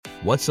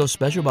What's so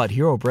special about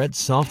Hero Bread's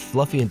soft,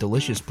 fluffy, and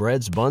delicious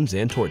breads, buns,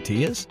 and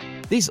tortillas?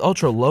 These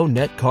ultra-low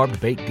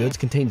net-carb baked goods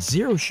contain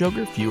zero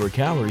sugar, fewer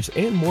calories,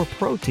 and more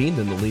protein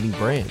than the leading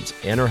brands,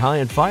 and are high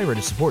in fiber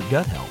to support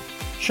gut health.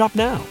 Shop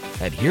now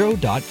at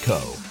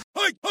Hero.co.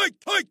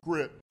 Hike,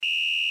 Grit.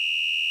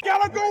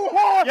 Gotta go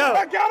hard. Yeah.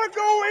 I gotta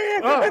go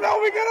in. And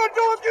all we gotta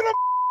do is get a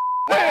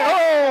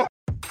hey,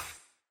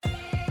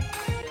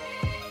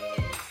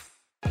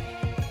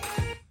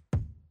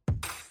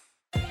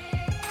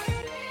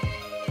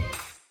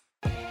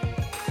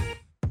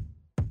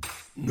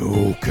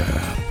 No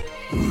Cap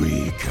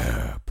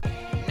Recap.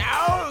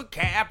 No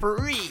Cap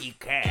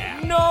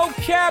Recap. No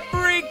Cap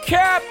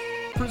Recap.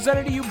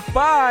 Presented to you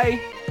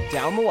by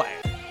Down the Wire.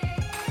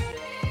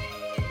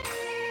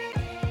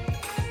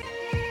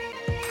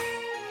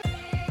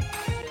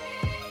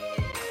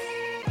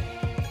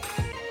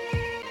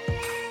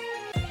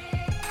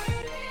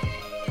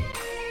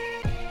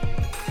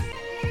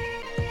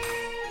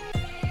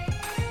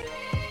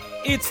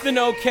 It's the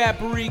No Cap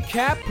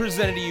Recap,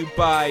 presented to you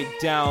by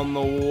Down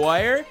the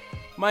Wire.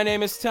 My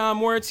name is Tom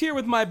Wirtz, here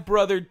with my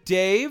brother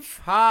Dave.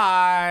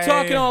 Hi.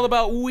 Talking all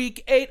about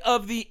Week 8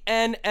 of the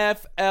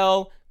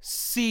NFL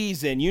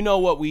season. You know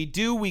what we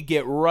do. We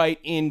get right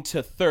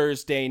into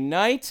Thursday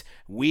night.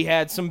 We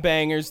had some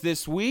bangers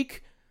this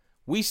week.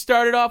 We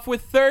started off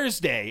with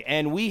Thursday,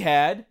 and we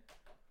had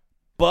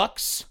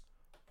Bucks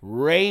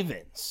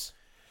Ravens.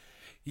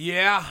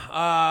 Yeah,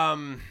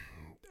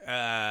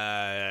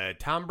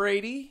 Tom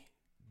Brady,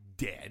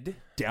 dead.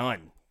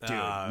 Done. Dude,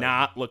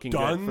 not looking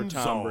good for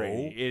Tom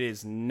Brady. It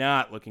is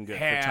not looking good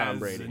for Tom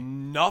Brady.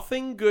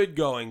 Nothing good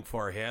going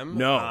for him.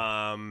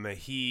 No.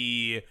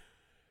 He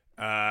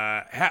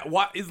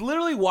is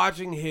literally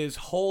watching his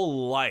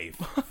whole life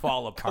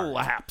fall apart.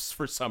 Collapse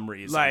for some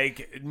reason.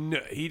 Like, no,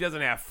 he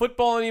doesn't have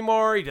football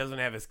anymore. He doesn't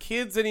have his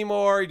kids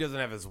anymore. He doesn't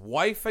have his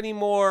wife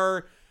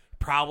anymore.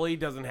 Probably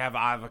doesn't have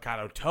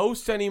avocado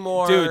toast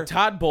anymore. Dude,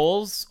 Todd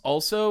Bowles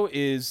also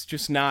is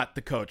just not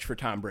the coach for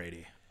Tom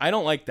Brady. I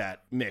don't like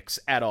that mix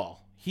at all.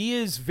 He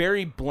is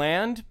very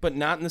bland, but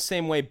not in the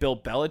same way Bill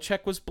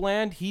Belichick was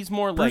bland. He's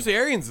more Bruce like...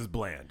 Arians is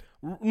bland.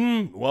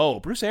 Whoa,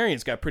 Bruce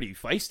Arians got pretty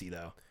feisty,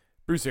 though.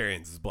 Bruce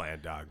Arians is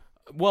bland, dog.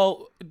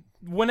 Well,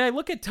 when I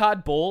look at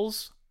Todd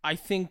Bowles, I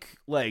think,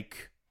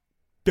 like,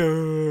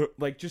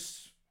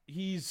 just,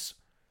 he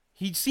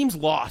seems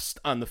lost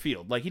on the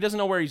field. Like, he doesn't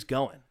know where he's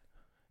going.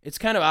 It's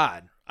kind of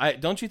odd.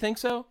 Don't you think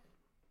so?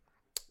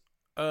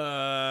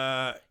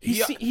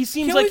 He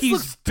seems like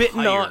he's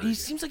bitten off. He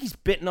seems like he's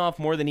bitten off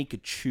more than he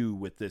could chew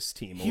with this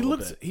team.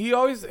 He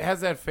always has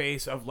that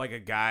face of like a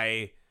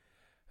guy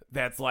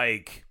that's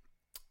like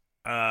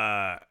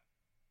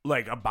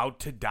about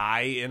to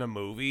die in a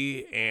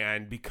movie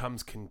and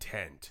becomes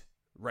content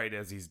right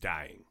as he's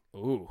dying.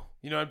 Ooh,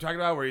 you know what I'm talking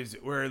about?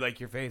 Where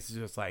like your face is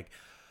just like.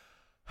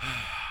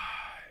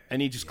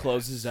 And he just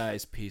closes his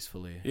eyes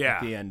peacefully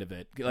at the end of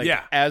it. Like,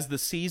 as the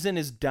season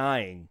is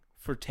dying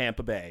for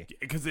Tampa Bay.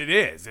 Because it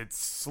is. It's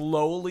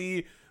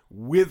slowly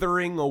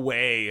withering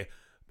away.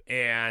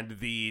 And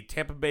the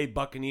Tampa Bay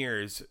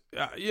Buccaneers,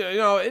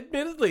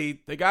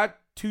 admittedly, they got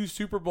 2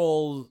 Super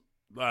Bowl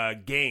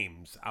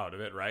games out of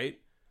it, right?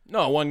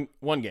 No,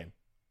 one game.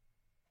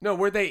 No,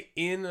 were they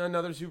in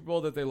another Super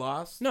Bowl that they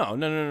lost?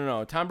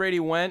 No. Tom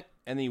Brady went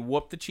and he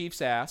whooped the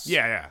Chiefs' ass.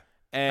 Yeah.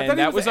 And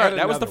that was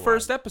the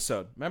first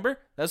episode. Remember?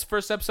 That's the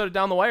first episode of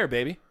Down the Wire,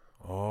 baby.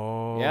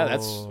 Oh. Yeah,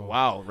 that's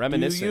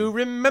reminiscing. Do you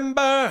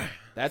remember?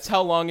 That's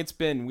how long it's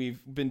been. We've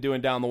been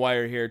doing Down the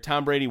Wire here.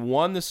 Tom Brady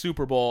won the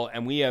Super Bowl,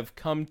 and we have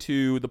come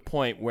to the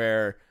point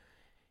where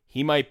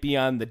he might be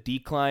on the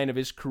decline of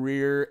his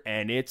career,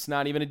 and it's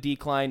not even a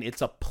decline,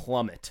 it's a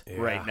plummet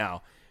right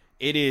now.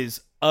 It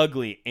is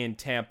ugly in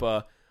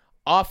Tampa.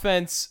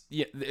 Offense,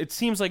 it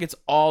seems like it's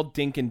all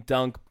dink and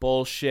dunk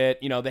bullshit.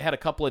 You know, they had a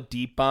couple of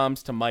deep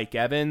bombs to Mike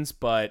Evans,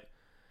 but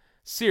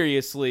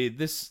seriously,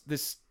 this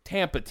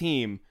Tampa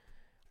team,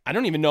 I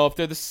don't even know if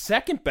they're the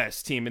second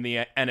best team in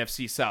the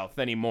NFC South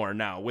anymore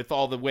now, with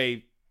all the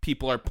way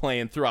people are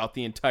playing throughout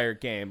the entire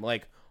game.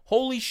 Like,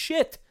 holy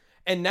shit.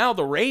 And now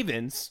the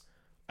Ravens,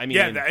 I mean...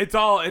 Yeah,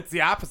 it's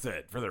the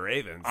opposite for the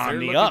Ravens. On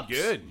They're the ups.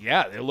 Good.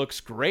 Yeah, it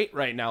looks great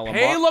right now.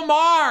 Hey,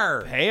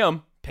 Lamar! Pay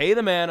him. Pay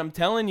the man, I'm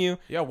telling you.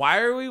 Yeah, why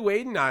are we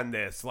waiting on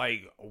this?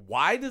 Like,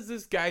 why does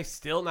this guy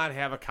still not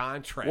have a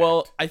contract?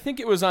 Well, I think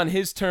it was on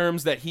his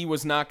terms that he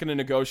was not going to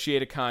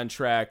negotiate a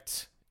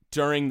contract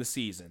during the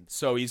season.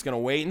 So he's going to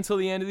wait until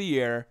the end of the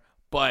year,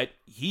 but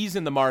he's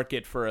in the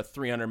market for a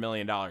 $300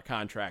 million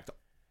contract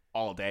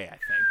all day, I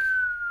think.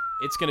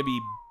 It's going to be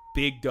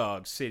big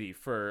dog city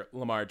for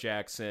Lamar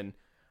Jackson.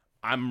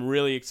 I'm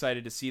really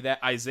excited to see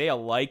that. Isaiah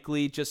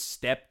Likely just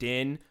stepped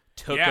in,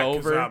 took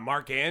over.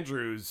 Mark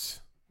Andrews...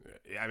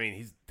 I mean,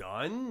 he's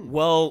done.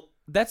 Well,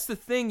 that's the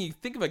thing. You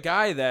think of a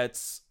guy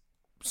that's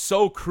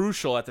so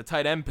crucial at the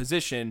tight end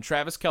position.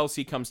 Travis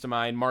Kelce comes to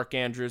mind. Mark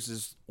Andrews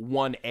is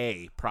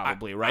 1A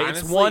probably, right?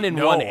 Honestly, it's 1 and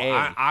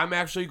 1A. I'm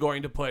actually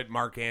going to put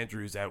Mark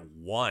Andrews at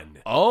 1.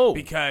 Oh.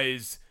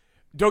 Because,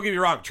 don't get me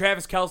wrong,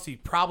 Travis Kelce,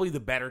 probably the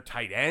better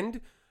tight end,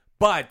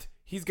 but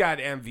He's got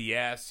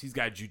MVS. He's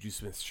got Juju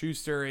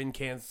Smith-Schuster in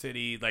Kansas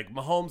City. Like,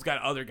 Mahomes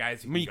got other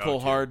guys he can go Mecole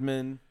to.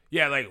 Hardman.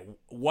 Yeah, like,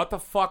 what the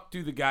fuck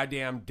do the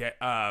goddamn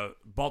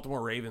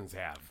Baltimore Ravens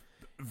have?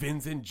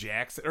 Vincent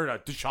Jackson, or no,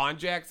 Deshaun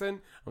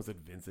Jackson? I was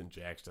like Vincent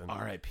Jackson.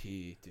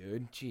 R.I.P.,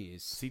 dude.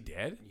 Jeez. Is he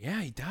dead? Yeah,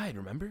 he died,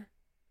 remember?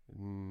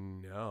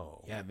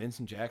 No. Yeah,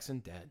 Vincent Jackson,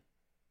 dead.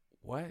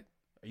 What?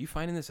 Are you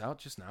finding this out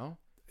just now?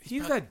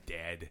 He's not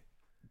dead.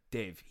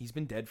 Dave, he's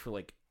been dead for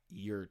like a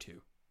year or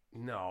two.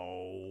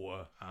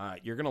 No.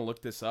 You're going to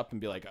look this up and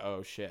be like,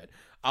 oh, shit.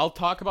 I'll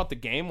talk about the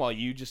game while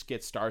you just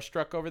get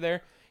starstruck over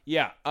there.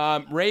 Yeah,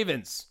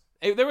 Ravens.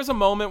 There was a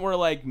moment where,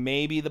 like,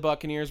 maybe the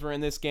Buccaneers were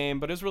in this game,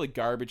 but it was really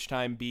garbage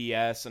time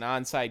BS. An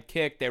onside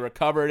kick. They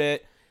recovered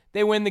it.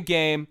 They win the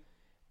game.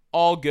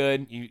 All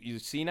good. You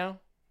see now?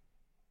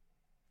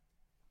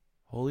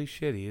 Holy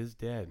shit, he is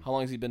dead. How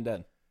long has he been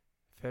dead?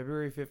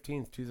 February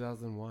 15th,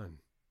 2001.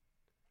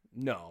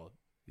 No.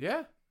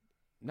 Yeah?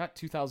 Not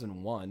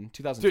 2001.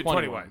 2021.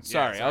 21.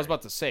 Sorry, Yeah, I was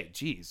about to say,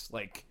 geez.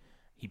 Like,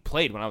 he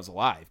played when I was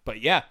alive.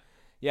 But, yeah.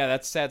 Yeah,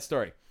 that's a sad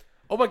story.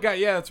 Oh, my God.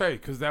 Yeah, that's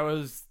right, because that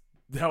was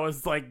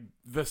like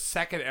the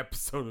second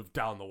episode of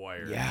Down the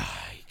Wire.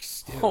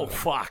 Yikes, dude. Oh,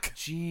 fuck.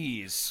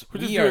 Jeez.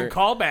 We're just doing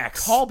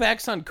callbacks.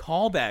 Callbacks on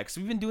callbacks.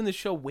 We've been doing this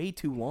show way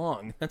too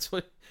long. That's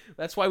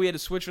why we had to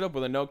switch it up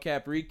with a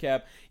no-cap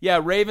recap. Yeah,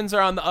 Ravens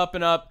are on the up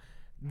and up.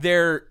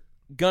 They're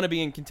going to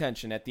be in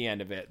contention at the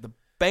end of it. The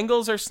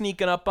Bengals are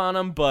sneaking up on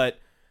them, but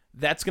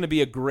that's going to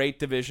be a great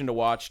division to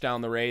watch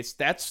down the race.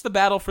 That's the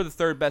battle for the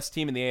third best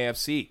team in the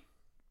AFC.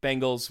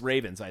 Bengals,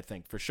 Ravens, I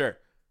think, for sure.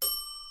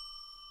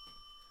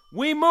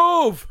 We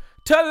move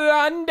to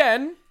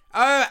London.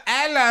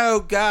 Hello,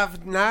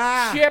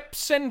 governor.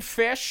 Chips and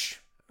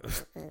fish.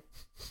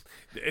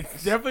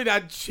 It's definitely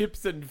not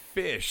chips and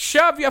fish.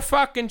 Shove your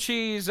fucking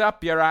cheese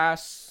up your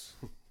ass.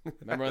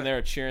 Remember when they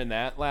were cheering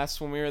that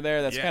when we were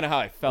there? That's kind of how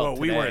I felt Well,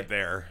 we today. weren't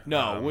there.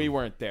 No, we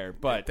weren't there.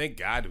 But thank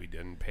God we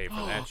didn't pay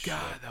for that shit.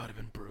 God, that would have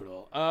been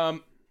brutal.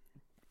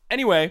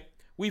 Anyway,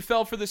 we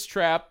fell for this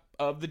trap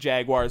of the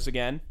Jaguars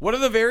again. One of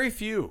the very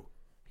few.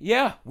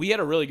 Yeah, we had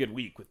a really good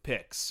week with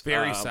picks.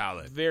 Very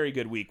solid. Very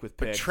good week with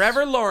picks.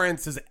 Trevor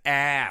Lawrence is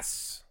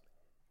ass.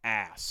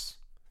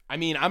 I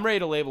mean, I'm ready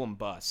to label him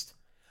bust.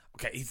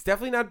 Okay, he's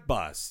definitely not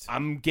bust.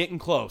 I'm getting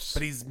close.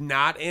 But he's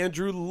not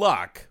Andrew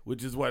Luck,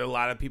 which is what a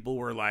lot of people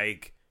were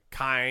like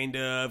kind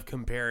of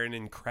comparing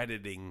and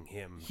crediting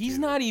him. He's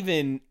not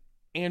even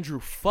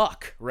Andrew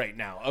Fuck right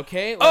now,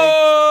 okay? Like,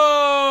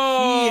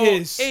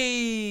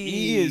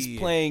 he is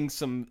playing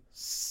some...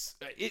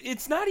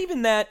 It's not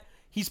even that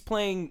he's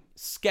playing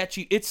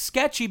sketchy. It's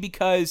sketchy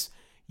because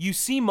you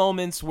see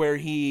moments where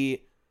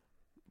he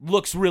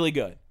looks really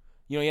good.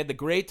 You know, he had the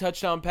great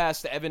touchdown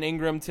pass to Evan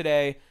Ingram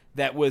today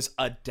that was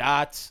a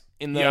dot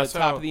in the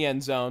top of the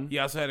end zone. He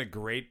also had a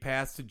great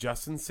pass to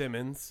Justin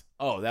Simmons.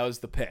 Oh, that was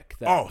the pick.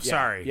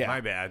 Sorry. Yeah.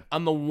 My bad.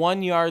 On the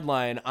 1 yard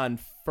line on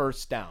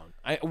first down.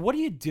 What are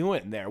you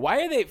doing there?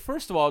 Why are they,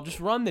 first of all,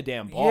 just run the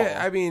damn ball?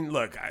 Yeah, I mean,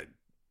 look,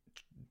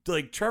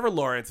 Trevor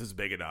Lawrence is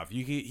big enough.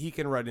 He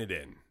can run it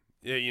in.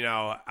 You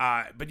know,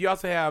 but you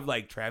also have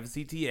like Travis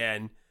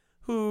Etienne,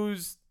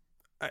 who's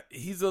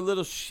he's a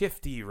little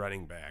shifty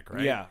running back,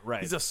 right? Yeah,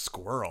 right. He's a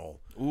squirrel.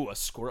 Ooh, a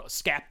squirrel,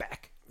 scat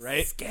back,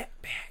 right? Scat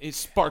back. He's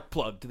spark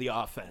plug to the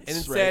offense. And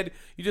instead,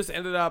 you just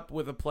ended up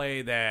with a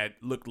play that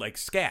looked like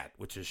scat,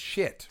 which is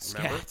shit.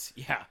 Remember? Scat,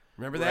 yeah.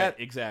 Remember that?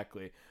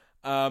 Exactly.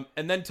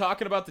 And then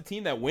talking about the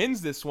team that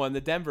wins this one, the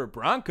Denver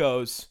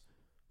Broncos.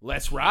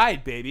 Let's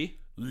ride, baby.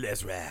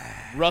 Let's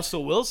ride.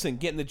 Russell Wilson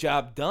getting the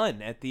job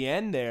done at the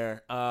end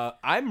there.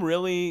 I'm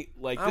really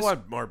like I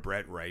want more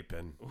Brett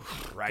Ripon.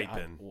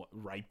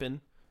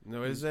 Ripon?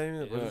 No, what is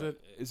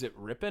it? Is it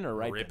Rippin or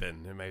Ripon?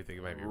 Rippin. I think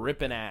it might be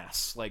Rippin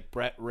ass. Like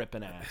Brett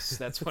Rippin ass.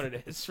 That's what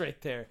it is right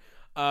there.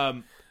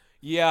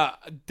 Yeah,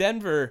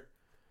 Denver.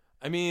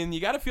 I mean,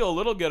 you got to feel a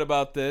little good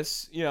about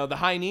this. You know, the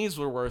high knees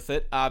were worth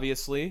it,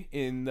 obviously,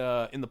 in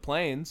the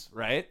plains,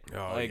 right?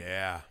 Oh,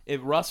 yeah. If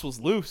Russ was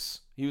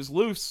loose, he was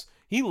loose.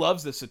 He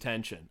loves this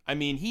attention. I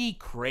mean, he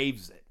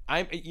craves it.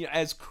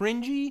 As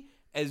cringy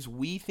as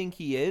we think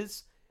he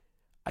is,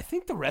 I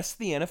think the rest of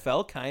the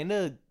NFL kind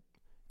of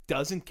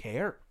doesn't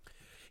care.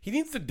 He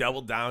needs to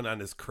double down on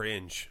his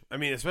cringe. I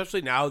mean,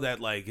 especially now that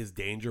like his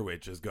Danger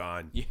Witch is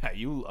gone. Yeah,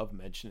 you love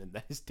mentioning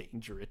that his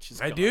Danger Witch is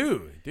gone. I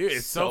do. Dude,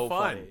 it's so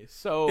fun. Funny. It's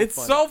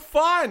so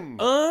fun.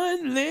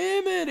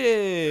 Unlimited.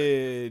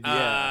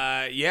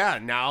 Yeah.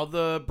 Now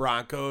the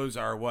Broncos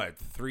are what,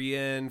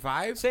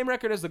 3-5? Same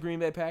record as the Green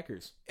Bay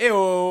Packers.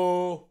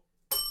 Ew.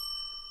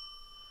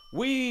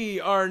 We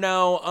are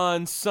now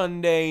on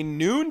Sunday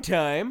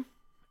noontime,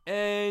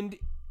 and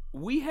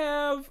we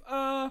have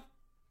a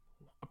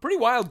pretty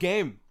wild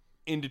game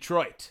in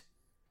Detroit.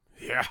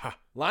 Yeah.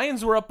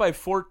 Lions were up by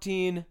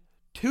 14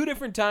 two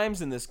different times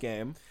in this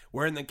game.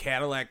 Wearing the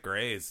Cadillac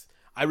Grays.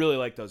 I really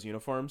like those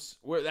uniforms.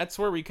 That's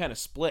where we kind of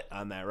split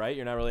on that, right?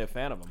 You're not really a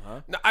fan of them,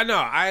 huh? No, I know.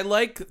 I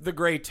like the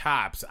gray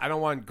tops. I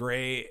don't want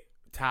gray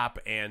top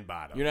and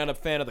bottom. You're not a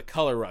fan of the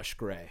color rush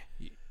gray.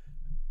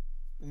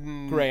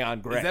 Gray on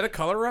gray. Is that a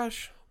color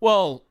rush?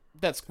 Well,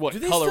 That's what Do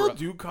they Color still Rush.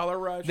 do Color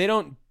Rush? They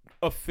don't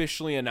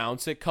officially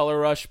announce it Color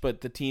Rush,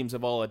 but the teams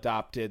have all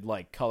adopted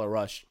like Color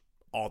Rush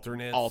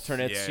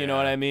alternates. You know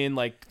what I mean?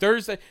 Like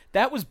Thursday,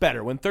 that was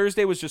better when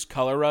Thursday was just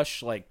Color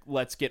Rush. Like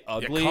let's get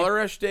ugly. Yeah, Color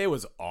Rush Day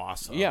was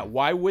awesome. Yeah,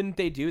 why wouldn't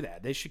they do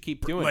that? They should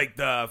keep doing like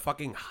the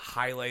fucking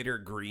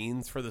highlighter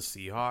greens for the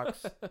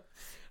Seahawks.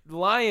 The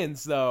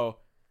Lions, though,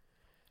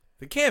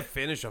 They can't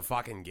finish a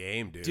fucking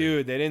game, dude.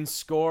 dude, they didn't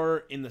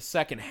score in the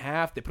second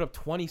half. They put up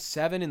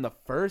 27 in the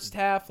first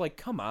half. Like,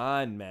 come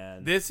on,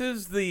 man. This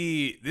is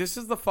the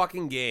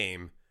fucking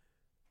game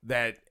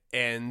that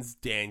ends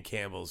Dan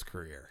Campbell's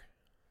career.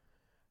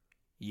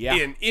 Yeah.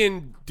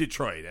 In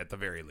Detroit, at the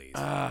very least.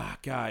 Ah,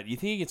 God. You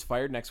think he gets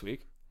fired next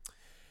week?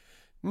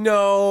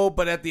 No,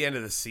 but at the end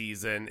of the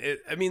season,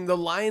 the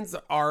Lions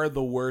are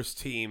the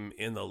worst team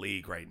in the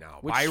league right now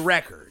by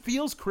record.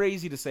 Feels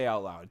crazy to say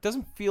out loud. It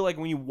doesn't feel like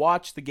when you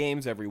watch the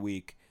games every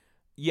week,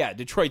 yeah,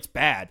 Detroit's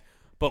bad,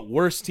 but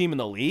worst team in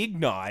the league?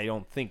 No, I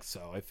don't think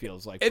so. It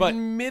feels like. But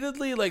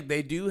Admittedly, like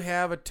they do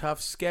have a tough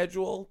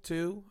schedule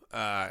too.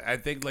 I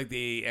think like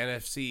the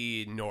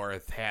NFC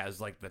North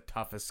has like the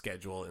toughest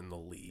schedule in the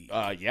league.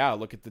 yeah,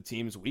 look at the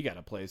teams we got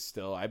to play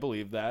still. I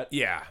believe that.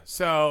 Yeah,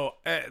 so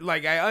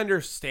like I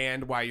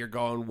understand why you're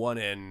going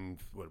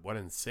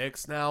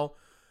 1-6 now,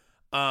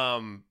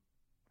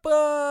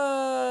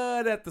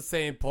 but at the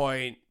same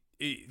point,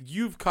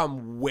 you've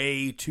come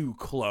way too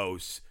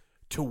close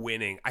to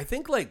winning. I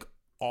think like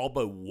all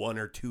but one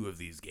or two of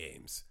these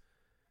games.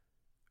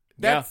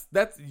 That's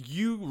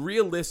you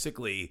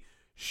realistically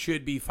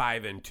should be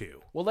 5-2.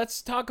 Well,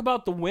 let's talk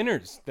about the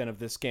winners then of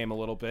this game a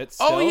little bit.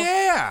 Still. Oh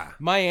yeah,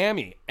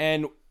 Miami,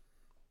 and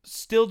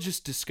still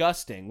just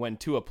disgusting when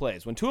Tua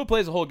plays. When Tua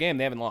plays the whole game,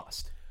 they haven't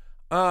lost.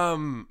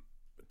 Tua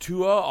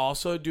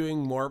also doing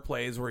more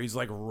plays where he's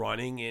like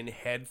running in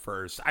head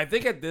first. I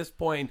think at this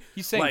point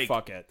He's saying like,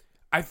 fuck it.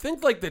 I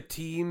think like the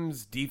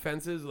team's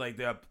defenses, like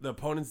the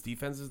opponent's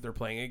defenses they're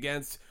playing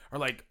against are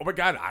like, oh my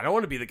God, I don't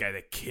want to be the guy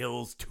that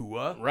kills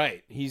Tua.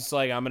 Right. He's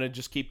like, I'm going to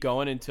just keep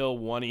going until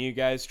one of you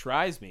guys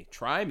tries me.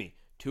 Try me.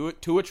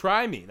 Tua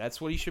try me. That's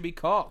what he should be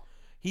called.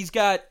 He's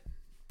got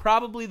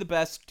probably the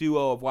best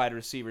duo of wide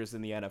receivers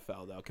in the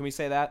NFL, though. Can we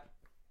say that?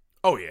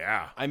 Oh,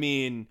 yeah. I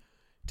mean,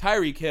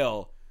 Tyreek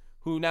Hill,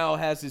 who now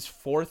has his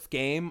fourth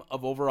game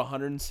of over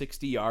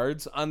 160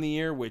 yards on the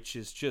year, which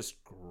is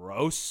just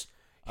gross.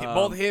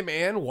 Both him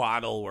and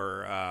Waddle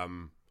were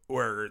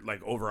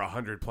like over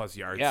 100+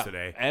 yards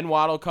today. And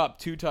Waddle caught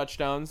 2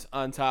 touchdowns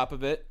on top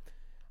of it.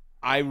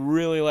 I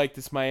really like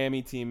this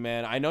Miami team,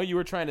 man. I know you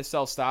were trying to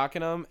sell stock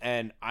in them,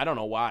 and I don't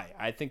know why.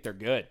 I think they're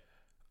good.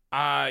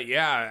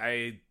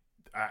 I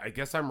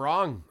guess I'm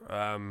wrong.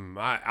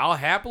 I'll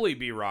happily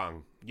be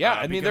wrong. Yeah,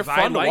 I mean, they're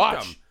fun to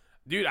watch. Them.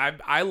 Dude,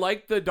 I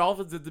liked the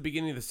Dolphins at the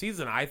beginning of the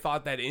season. I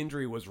thought that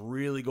injury was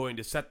really going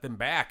to set them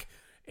back,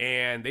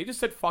 and they just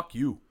said, fuck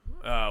you,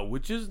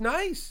 which is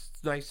nice.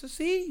 It's nice to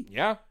see.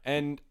 Yeah,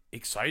 and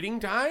exciting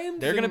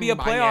times. They're going to be a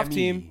playoff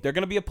team. They're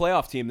going to be a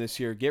playoff team this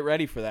year. Get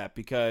ready for that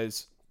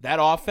because that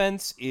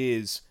offense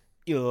is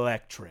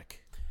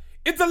electric.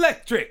 It's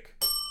electric.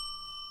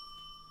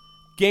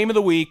 Game of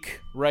the week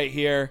right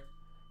here.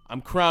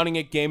 I'm crowning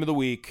it game of the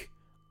week.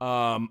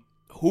 Who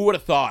would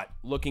have thought,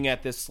 looking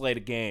at this slate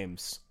of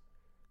games,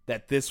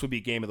 that this would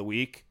be game of the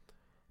week?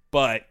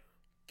 But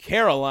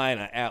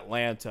Carolina,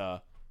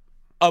 Atlanta,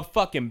 a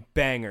fucking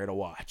banger to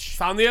watch.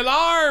 Sound the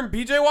alarm,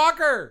 PJ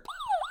Walker.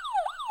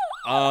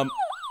 I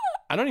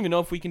don't even know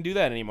if we can do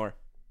that anymore.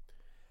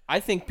 I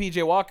think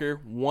PJ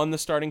Walker won the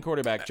starting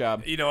quarterback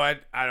job. You know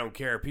what? I don't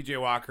care. PJ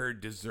Walker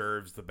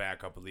deserves the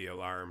backup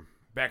alarm.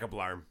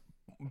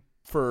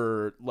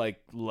 For like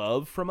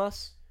love from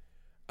us?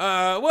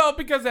 Well,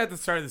 because at the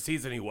start of the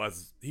season he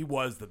was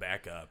the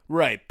backup.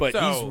 Right, but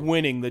So- he's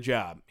winning the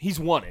job. He's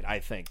won it, I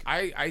think.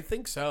 I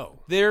think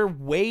so. They're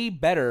way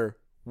better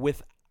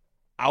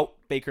without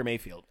Baker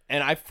Mayfield.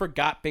 And I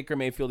forgot Baker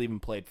Mayfield even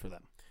played for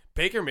them.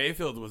 Baker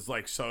Mayfield was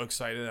like so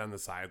excited on the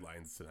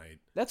sidelines tonight.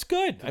 That's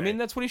good. I mean,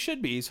 that's what he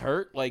should be. He's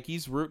hurt. Like,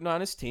 he's rooting on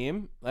his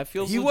team. That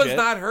feels He legit. was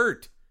not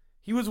hurt.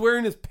 He was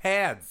wearing his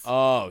pads.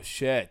 Oh,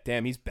 shit.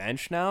 Damn, he's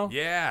benched now?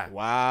 Yeah.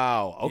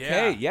 Wow.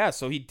 Okay, Yeah. yeah,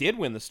 so he did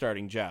win the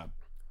starting job.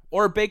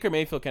 Or Baker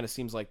Mayfield kind of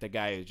seems like the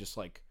guy who's just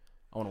like,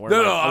 I want to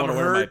wear I'm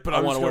hurt, but I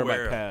I'm want just to wear gonna my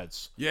wear 'em.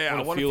 pads. Yeah,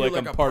 I want to feel like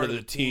I'm part of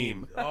the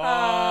team.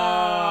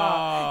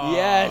 Oh.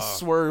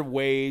 Yes, we're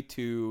way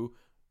too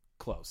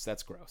close.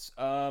 That's gross.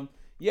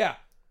 Yeah.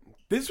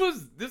 This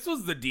was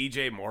the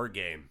DJ Moore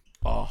game.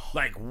 Oh,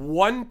 Like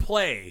one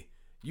play,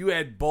 you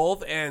had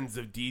both ends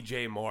of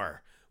DJ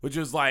Moore, which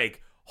was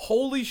like,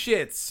 holy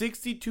shit,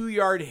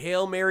 62-yard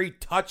Hail Mary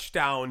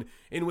touchdown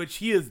in which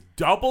he is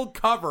double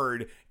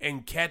covered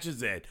and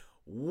catches it.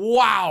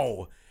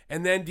 Wow.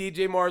 And then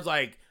DJ Moore's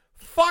like,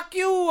 fuck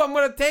you, I'm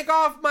going to take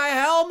off my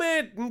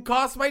helmet and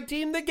cost my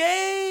team the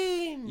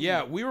game.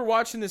 yeah. We were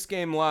watching this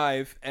game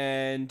live,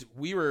 and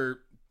we were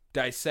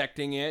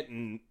dissecting it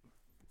and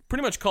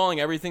pretty much calling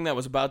everything that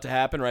was about to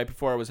happen right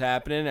before it was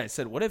happening. I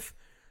said, what if,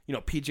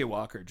 PJ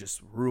Walker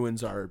just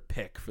ruins our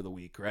pick for the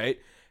week, right?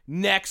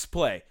 Next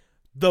play,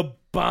 the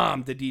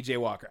bomb to DJ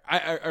Walker.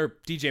 Or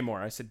DJ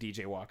Moore. I said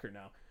DJ Walker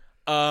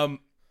now.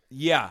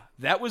 Yeah,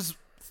 that was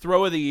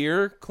throw of the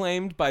year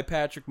claimed by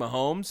Patrick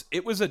Mahomes.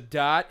 It was a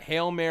dot,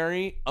 Hail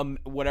Mary,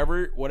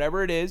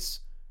 whatever it is.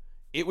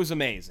 It was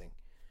amazing.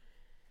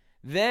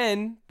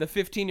 Then the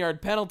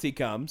 15-yard penalty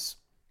comes.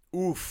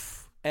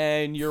 Oof.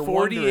 And you're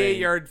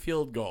 48-yard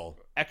field goal.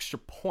 Extra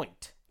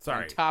point.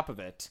 Sorry. On top of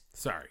it.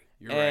 Sorry.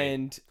 You're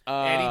right.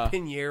 Eddie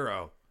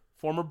Pinheiro.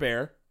 Former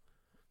Bear.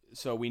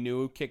 So we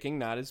knew kicking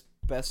not his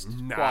best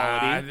Not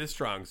quality. his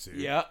strong suit.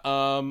 Yeah.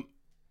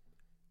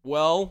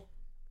 Well,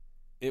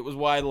 it was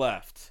wide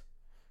left.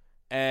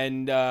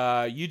 And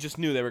you just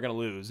knew they were going to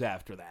lose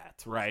after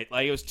that, right?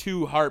 Like, it was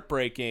too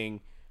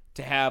heartbreaking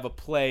to have a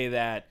play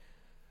that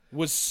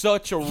was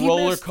such a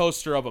roller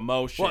coaster of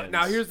emotions. Well,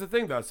 now here's the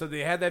thing, though. So they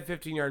had that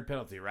 15-yard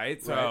penalty,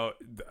 right? So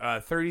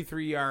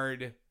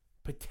 33-yard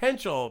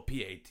potential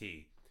PAT.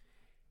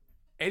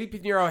 Eddie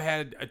Pinheiro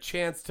had a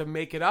chance to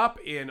make it up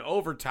in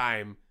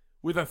overtime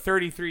with a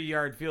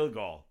 33-yard field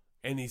goal,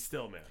 and he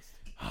still missed.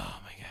 Oh,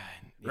 my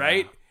God. Yeah.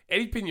 Right?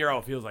 Eddie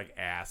Pinheiro feels like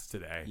ass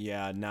today.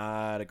 Yeah,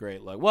 not a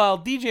great look. Well,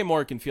 DJ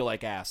Moore can feel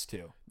like ass,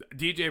 too.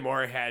 DJ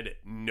Moore had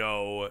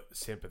no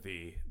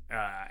sympathy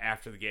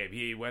after the game.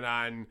 He went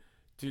on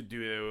to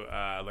do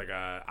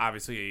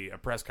obviously a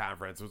press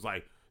conference. It was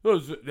like, oh,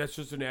 that's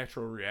just a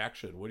natural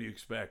reaction. What do you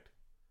expect?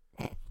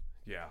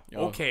 Yeah.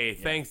 Okay.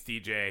 Yeah. Thanks,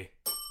 DJ.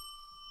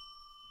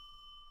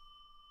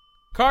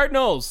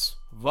 Cardinals,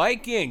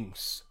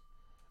 Vikings.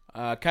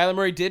 Kyler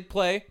Murray did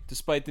play,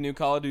 despite the new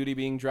Call of Duty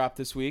being dropped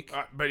this week.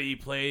 But he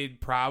played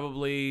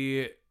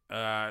probably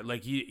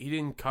he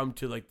didn't come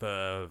to like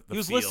the He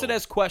was field. listed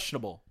as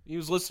questionable.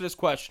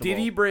 Did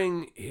he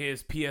bring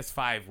his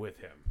PS5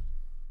 with him?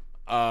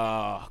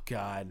 Oh,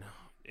 God.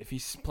 If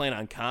he's playing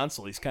on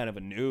console, he's kind of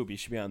a noob. He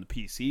should be on the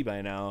PC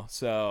by now.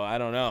 So, I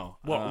don't know.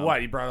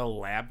 What? He brought a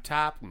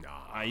laptop? No.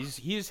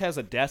 He just has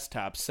a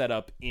desktop set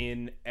up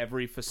in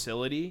every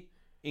facility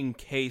in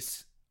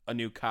case a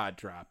new COD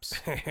drops.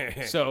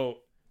 So,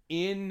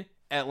 in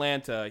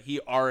Atlanta, he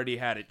already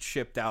had it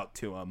shipped out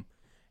to him,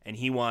 and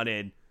he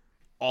wanted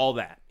all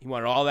that. He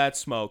wanted all that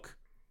smoke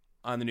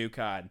on the new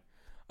COD.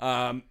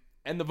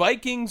 And the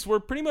Vikings were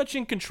pretty much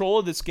in control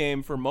of this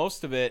game for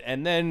most of it,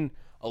 and then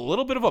a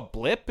little bit of a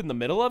blip in the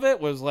middle of it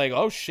was like,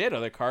 oh shit, are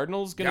the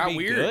Cardinals going to be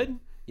weird. good?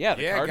 Yeah,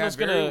 the Cardinals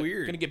going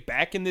to get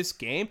back in this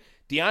game.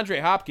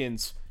 DeAndre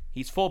Hopkins,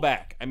 he's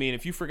fullback. I mean,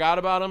 if you forgot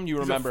about him, you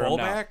remember him now.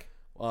 Fullback?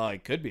 Well,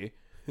 it could be.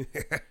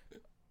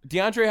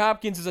 DeAndre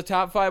Hopkins is a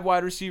top 5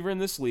 wide receiver in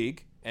this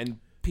league, and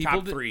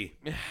people top 3.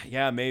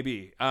 Yeah,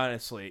 maybe.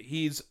 Honestly,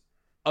 he's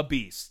a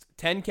beast.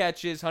 10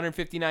 catches,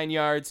 159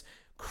 yards,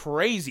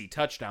 crazy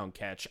touchdown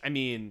catch. I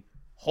mean,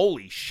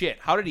 holy shit!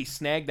 How did he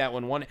snag that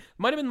one?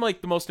 Might have been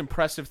like the most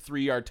impressive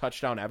 3-yard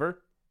touchdown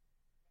ever.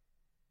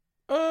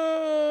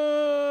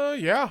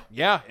 Yeah,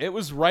 it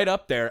was right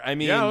up there. I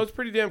mean, yeah, it was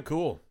pretty damn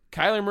cool.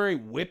 Kyler Murray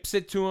whips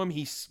it to him.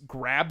 He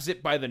grabs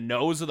it by the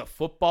nose of the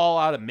football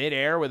out of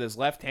midair with his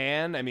left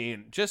hand. I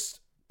mean, just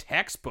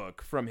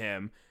textbook from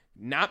him.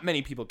 Not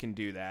many people can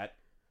do that.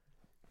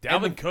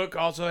 Dalvin Cook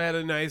also had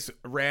a nice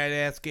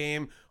rad-ass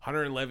game.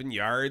 111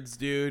 yards,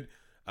 dude.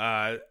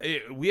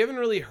 We haven't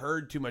really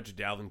heard too much of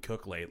Dalvin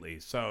Cook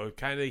lately, so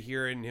kind of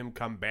hearing him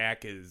come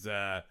back is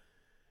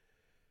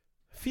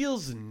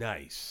feels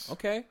nice.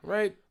 Okay.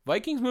 Right?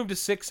 Vikings moved to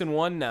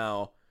 6-1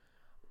 now.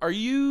 Are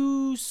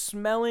you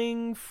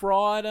smelling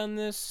fraud on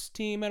this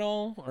team at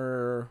all,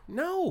 or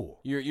no?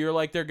 You're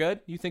like they're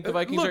good. You think the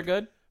Vikings are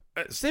good?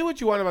 Say what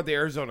you want about the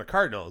Arizona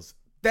Cardinals.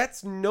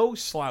 That's no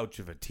slouch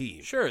of a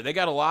team. Sure, they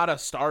got a lot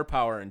of star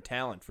power and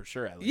talent for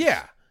sure. At least.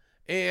 Yeah,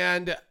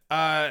 and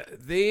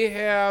they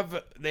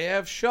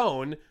have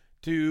shown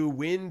to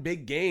win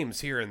big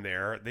games here and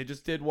there. They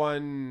just did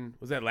one.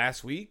 Was that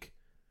last week?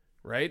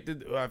 Right?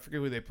 I forget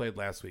who they played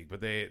last week,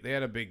 but they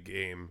had a big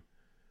game.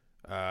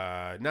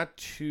 Not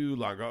too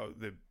long ago.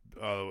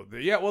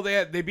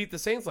 They beat the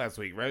Saints last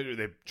week, right?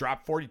 They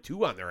dropped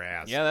 42 on their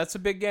ass. Yeah, that's a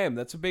big game.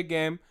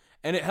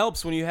 And it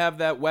helps when you have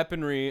that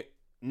weaponry.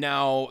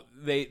 Now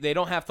they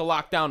don't have to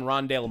lock down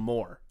Rondale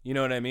Moore. You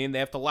know what I mean? They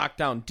have to lock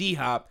down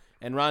D-Hop,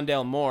 and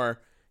Rondale Moore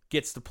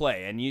gets to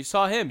play. And you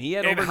saw him. He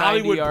had over 90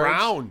 Hollywood yards.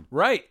 Brown.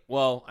 Right.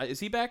 Well,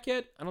 is he back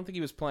yet? I don't think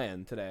he was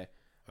playing today.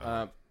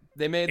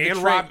 They made the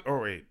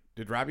trade.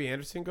 Did Robbie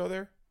Anderson go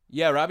there?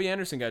 Yeah, Robbie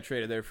Anderson got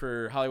traded there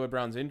for Hollywood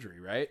Brown's injury,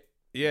 right?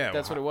 Yeah.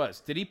 That's what it was.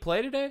 Did he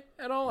play today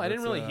at all? I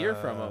didn't really hear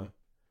from him.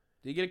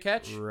 Did he get a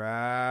catch?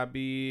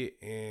 Robbie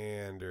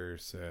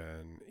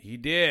Anderson. He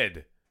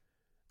did.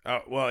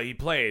 Oh, well, he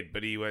played,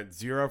 but he went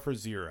 0 for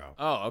 0.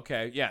 Oh,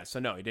 okay. Yeah, so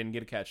no, he didn't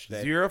get a catch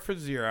today. 0 for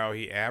 0.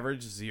 He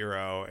averaged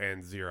 0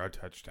 and 0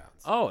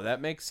 touchdowns. Oh,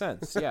 that makes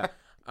sense. Yeah.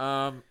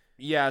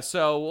 Yeah,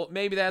 so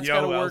maybe that's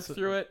got to work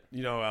through it.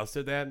 You know who else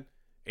did that?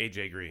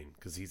 AJ Green,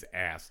 because he's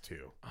ass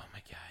too. Oh my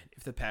God.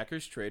 If the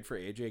Packers trade for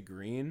AJ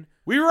Green,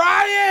 we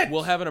riot!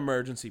 We'll have an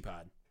emergency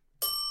pod.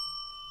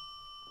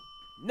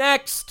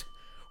 Next,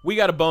 we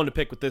got a bone to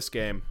pick with this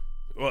game.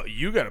 Well,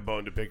 you got a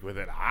bone to pick with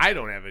it. I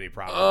don't have any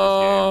problem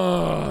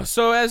with this game.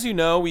 So as you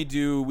know, we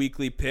do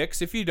weekly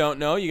picks. If you don't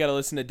know, you got to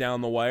listen to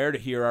Down the Wire to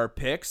hear our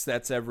picks.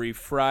 That's every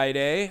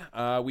Friday.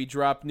 We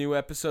drop new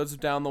episodes of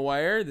Down the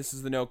Wire. This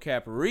is the No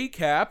Cap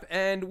Recap,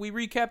 and we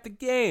recap the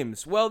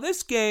games. Well,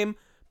 this game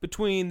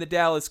between the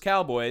Dallas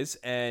Cowboys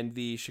and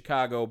the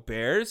Chicago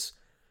Bears,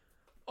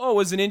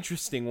 was an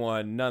interesting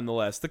one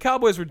nonetheless. The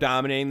Cowboys were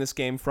dominating this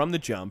game from the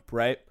jump,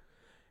 right?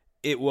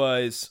 It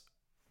was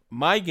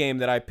my game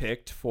that I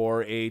picked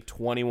for a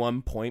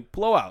 21-point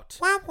blowout.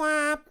 Womp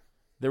womp.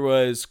 There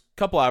was a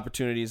couple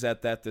opportunities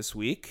at that this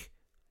week.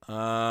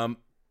 I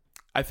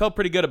felt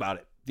pretty good about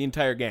it the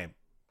entire game.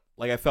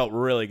 Like, I felt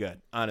really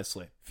good,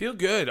 honestly. Feel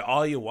good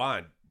all you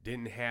want.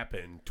 Didn't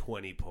happen.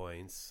 20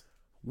 points.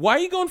 Why are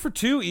you going for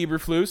 2,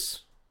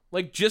 Eberflus?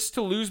 Like, just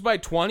to lose by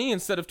 20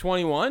 instead of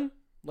 21?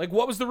 Like,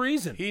 what was the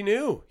reason? He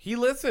knew. He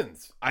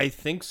listens. I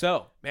think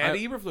so. Matt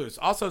Eberflus.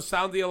 Also,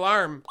 sound the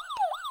alarm.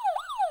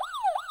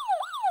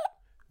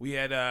 We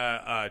had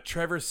a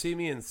Trevor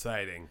Siemian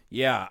sighting.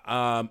 Yeah.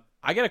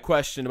 I got a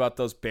question about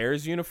those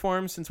Bears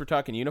uniforms since we're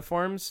talking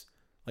uniforms.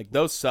 Like,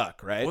 those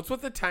suck, right? What's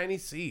with the tiny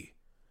C?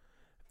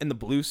 And the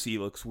blue C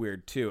looks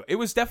weird, too. It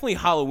was definitely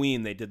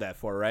Halloween they did that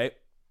for, right?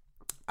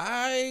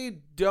 I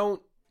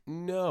don't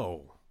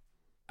know.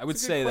 I would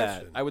say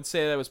that. I would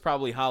say that was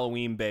probably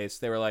Halloween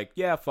based. They were like,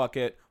 yeah, fuck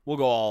it. We'll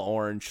go all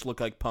orange, look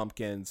like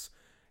pumpkins.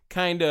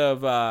 Kind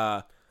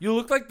of, You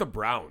look like the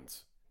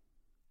Browns.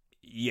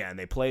 yeah, and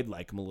they played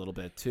like them a little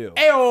bit, too.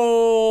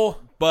 Ayo!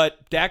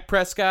 But Dak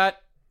Prescott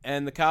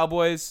and the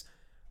Cowboys,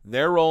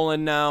 they're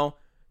rolling now.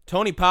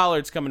 Tony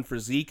Pollard's coming for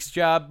Zeke's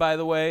job, by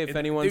the way, if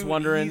anyone's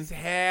wondering. He's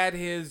had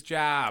his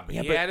job.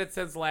 Yeah, he but- had it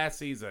since last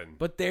season.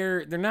 But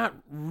they're not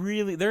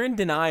really. They're in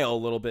denial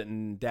a little bit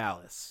in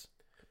Dallas.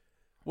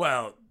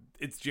 Well,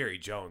 it's Jerry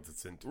Jones.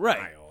 It's in Right.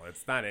 denial.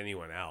 It's not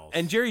anyone else.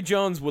 And Jerry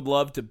Jones would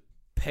love to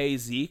pay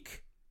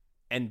Zeke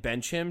and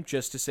bench him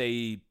just to say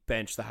he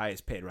benched the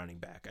highest paid running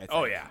back, I think.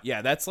 Oh, yeah.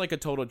 Yeah, that's like a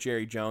total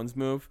Jerry Jones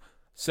move.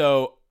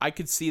 So I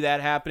could see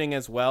that happening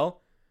as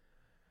well.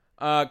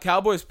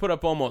 Cowboys put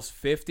up almost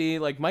 50.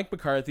 Like, Mike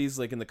McCarthy's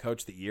like in the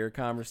Coach of the Year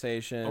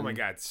conversation. oh, my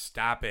God.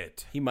 Stop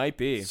it. He might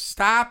be.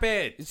 Stop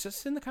it. It's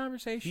just in the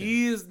conversation.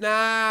 He's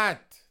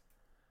not.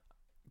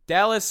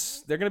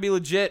 Dallas, they're going to be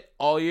legit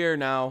all year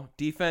now.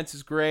 Defense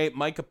is great.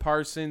 Micah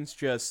Parsons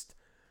just,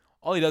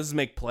 all he does is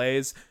make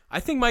plays. I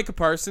think Micah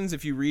Parsons,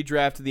 if you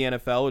redrafted the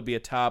NFL, would be a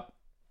top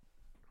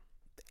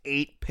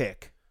 8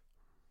 pick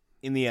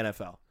in the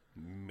NFL.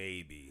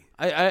 Maybe.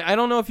 I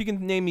don't know if you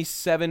can name me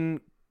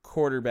 7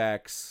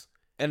 quarterbacks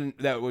and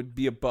that would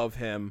be above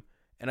him.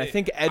 And I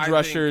think edge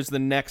rusher is the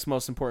next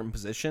most important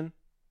position.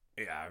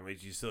 Yeah, I mean,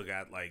 you still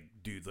got, like,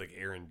 dudes like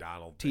Aaron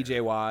Donald.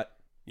 TJ Watt,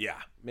 Yeah.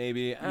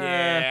 maybe.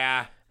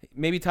 Yeah.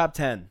 Maybe top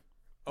 10.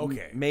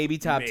 Okay. Maybe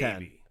top 10.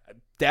 Maybe.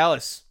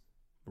 Dallas,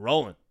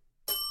 rolling.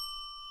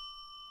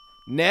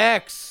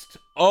 Next.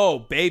 Oh,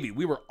 baby.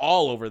 We were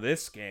all over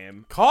this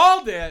game.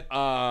 Called it.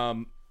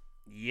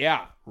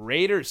 Yeah.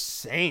 Raiders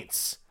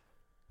Saints.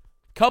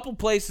 Couple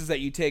places that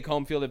you take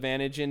home field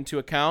advantage into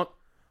account.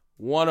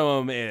 One of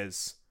them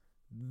is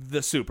the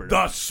Superdome.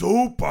 The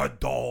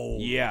Superdome.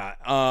 Yeah.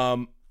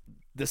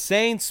 The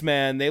Saints,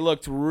 man, they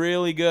looked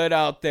really good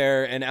out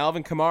there. And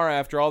Alvin Kamara,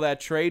 after all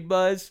that trade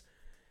buzz,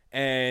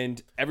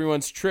 and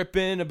everyone's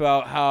tripping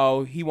about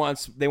how they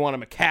want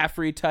a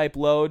McCaffrey type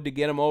load to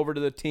get him over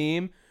to the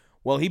team.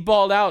 Well, he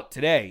balled out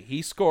today.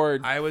 He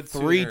scored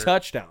 3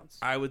 touchdowns.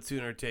 I would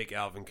sooner take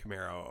Alvin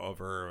Kamara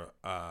over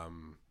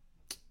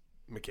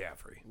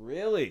McCaffrey.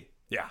 Really?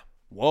 Yeah.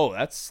 Whoa,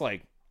 that's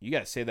like, you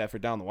got to say that for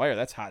Down the Wire.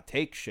 That's hot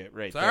take shit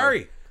right there.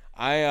 Sorry.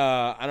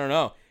 I don't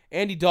know.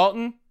 Andy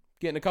Dalton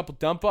getting a couple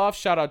dump offs.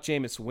 Shout out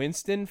Jameis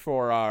Winston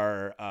for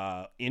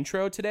our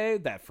intro today.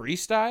 That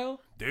freestyle.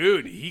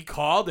 Dude, he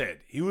called it.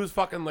 He was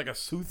fucking like a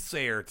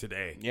soothsayer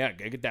today. Yeah,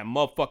 gotta get that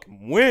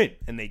motherfucking win.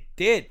 And they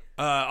did.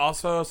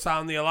 Also,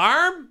 sound the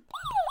alarm.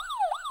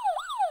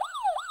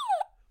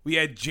 We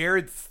had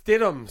Jared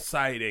Stidham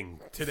sighting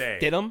today.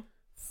 Stidham?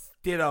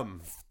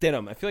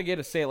 Stidham. I feel like you had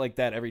to say it like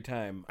that every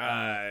time.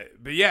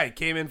 But yeah, he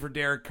came in for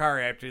Derek Carr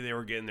after they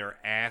were getting their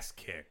ass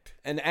kicked.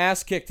 And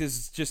ass kicked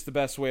is just the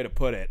best way to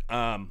put it.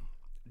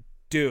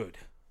 Dude,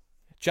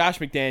 Josh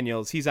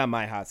McDaniels, he's on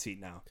my hot seat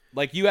now.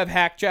 Like, you have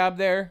hack job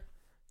there.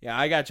 Yeah,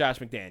 I got Josh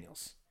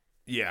McDaniels.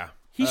 Yeah.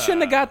 He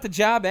shouldn't have got the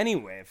job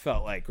anyway, it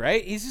felt like,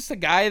 right? He's just a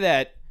guy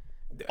that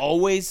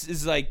always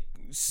is like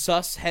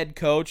sus head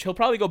coach. He'll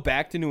probably go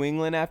back to New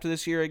England after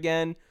this year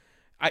again.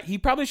 He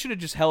probably should have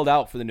just held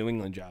out for the New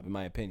England job, in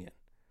my opinion.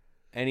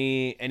 And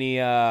he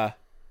got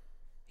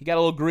a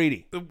little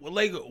greedy.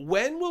 Like,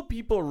 when will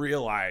people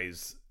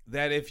realize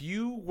that if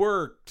you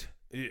worked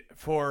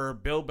for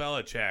Bill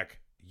Belichick,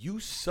 you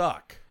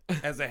suck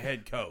as a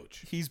head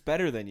coach? He's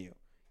better than you.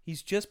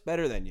 He's just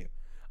better than you.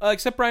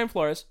 Except Brian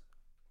Flores.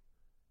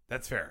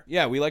 That's fair.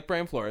 Yeah, we like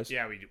Brian Flores.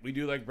 Yeah, we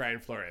do like Brian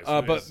Flores.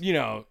 But, you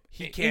know,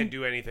 he can't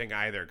do anything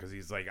either because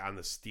he's like on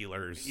the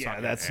Steelers. Yeah,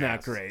 sucking that's ass.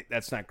 not great.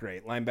 That's not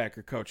great.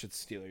 Linebacker coach at the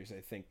Steelers, I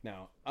think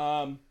now.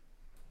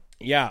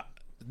 Yeah,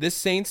 this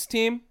Saints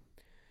team,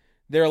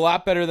 They're a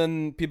lot better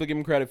than people give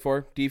them credit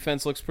for.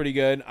 Defense looks pretty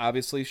good,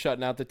 obviously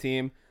shutting out the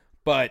team.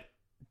 But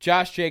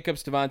Josh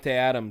Jacobs, Devontae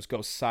Adams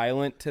go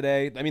silent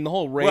today. I mean, the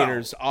whole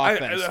Raiders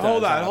offense.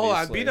 Hold on.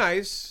 Obviously. Be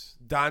nice.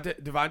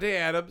 Devontae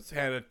Adams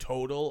had a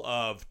total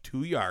of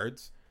 2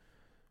 yards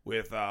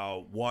with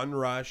 1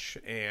 rush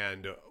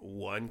and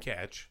 1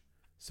 catch.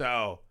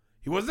 So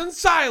he wasn't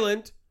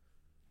silent.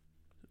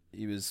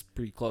 He was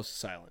pretty close to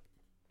silent.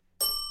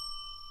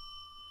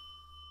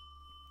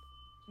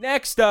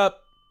 Next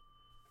up,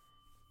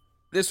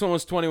 this one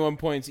was 21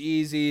 points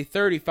easy.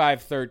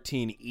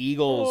 35-13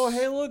 Eagles. Oh,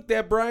 hey, look,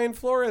 that Brian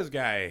Flores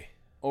guy.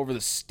 Over the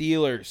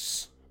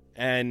Steelers.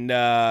 And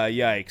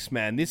yikes,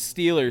 man. This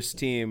Steelers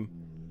team.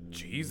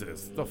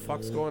 Jesus, what the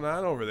fuck's going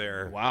on over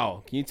there?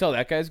 Wow. Can you tell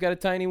that guy's got a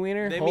tiny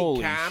wiener? Let Holy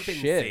me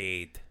compensate.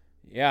 shit.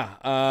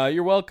 Yeah,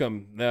 you're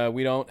welcome.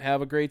 We don't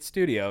have a great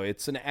studio.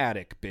 It's an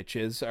attic,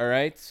 bitches, all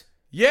right?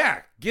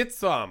 Yeah, get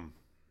some.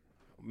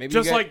 Maybe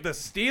Just like the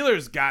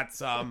Steelers got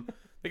some.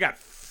 They got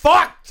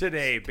fucked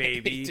today,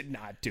 baby. They did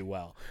not do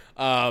well.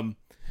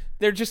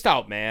 They're just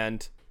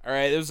outmanned. All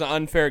right, it was an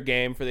unfair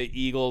game for the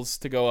Eagles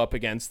to go up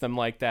against them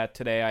like that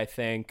today, I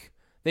think.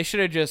 They should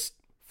have just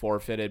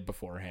forfeited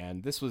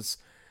beforehand.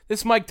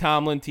 This Mike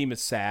Tomlin team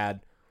is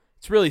sad.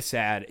 It's really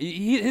sad.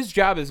 His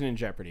job isn't in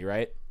jeopardy,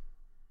 right?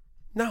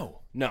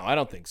 No, I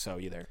don't think so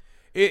either.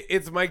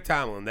 It's Mike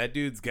Tomlin. That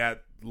dude's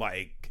got,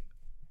 the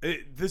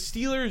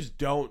Steelers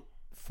don't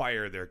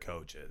fire their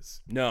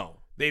coaches. No.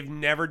 They've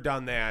never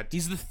done that.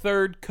 He's the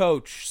third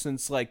coach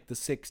since, the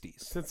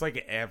 60s. Since,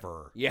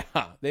 ever. Yeah,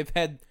 they've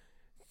had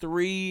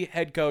 3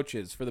 head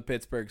coaches for the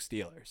Pittsburgh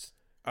Steelers.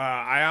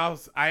 I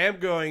am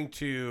going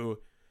to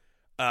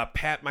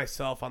pat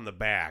myself on the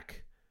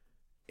back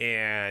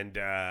and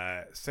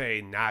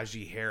say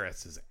Najee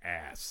Harris is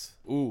ass.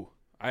 Ooh,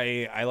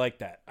 I like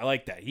that.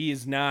 He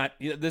is not.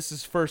 This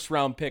is first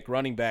round pick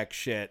running back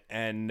shit,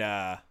 and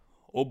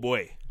oh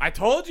boy, I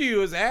told you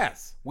it was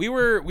ass. We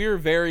were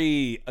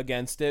very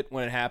against it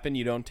when it happened.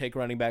 You don't take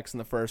running backs in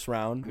the first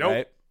round, nope.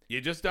 Right? You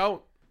just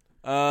don't.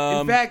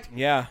 In fact,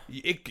 yeah,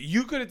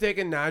 you could have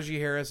taken Najee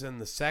Harris in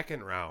the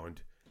second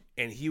round,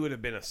 and he would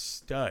have been a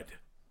stud.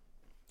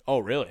 Oh,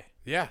 really?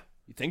 Yeah.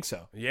 You think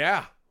so?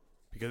 Yeah,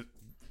 because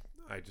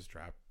I just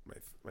dropped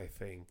my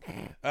thing.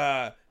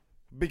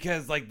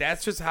 Because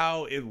that's just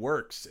how it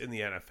works in the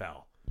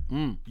NFL.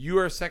 You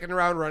are a second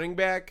round running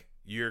back,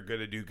 you're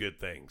gonna do good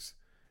things.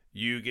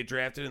 You get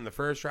drafted in the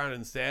first round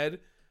instead,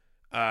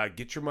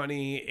 get your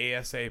money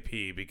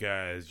ASAP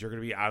because you're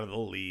gonna be out of the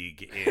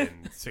league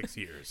in 6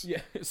 years. Yeah,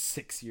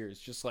 6 years,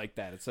 just like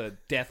that. It's a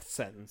death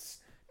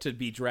sentence to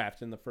be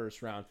drafted in the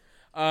first round.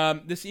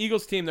 This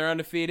Eagles team, they're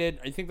undefeated.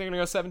 I think they're gonna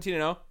go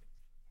 17-0.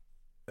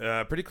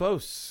 Pretty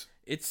close.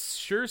 It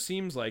sure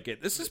seems like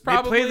it. This is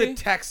probably... They play the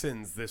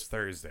Texans this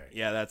Thursday.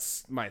 Yeah,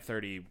 that's my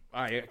 30...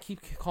 I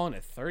keep calling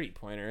it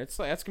 30-pointer. That's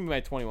going to be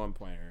my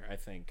 21-pointer, I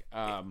think.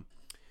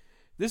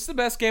 This is the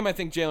best game I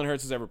think Jalen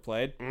Hurts has ever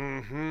played.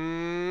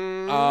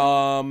 Mm-hmm.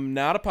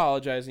 Not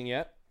apologizing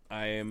yet.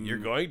 You're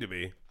going to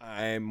be.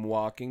 I'm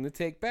walking the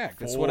take back.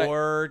 That's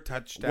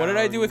touchdowns. What did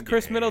I do with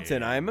Chris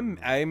Middleton?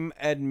 I'm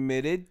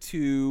admitted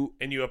to...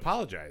 And you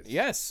apologized.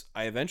 Yes,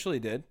 I eventually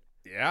did.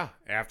 Yeah,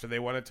 after they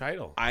won a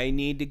title. I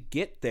need to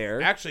get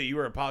there. Actually, you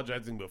were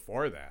apologizing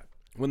before that.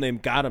 When they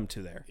got him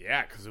to there.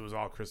 Yeah, because it was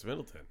all Chris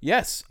Middleton.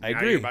 Yes, I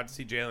agree. You're about to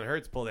see Jalen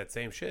Hurts pull that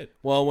same shit.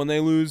 Well, when they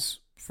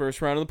lose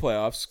first round of the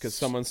playoffs because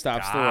someone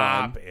stops the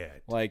run,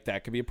 it.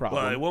 That could be a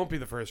problem. Well, it won't be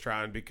the first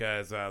round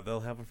because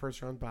they'll have a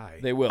first round bye.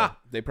 They will.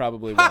 They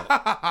probably will.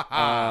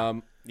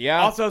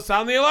 Yeah. Also,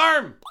 sound the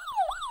alarm.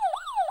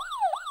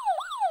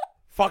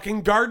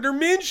 Fucking Gardner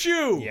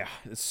Minshew. Yeah,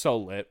 it's so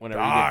lit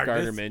whenever you get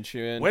Gardner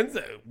Minshew in.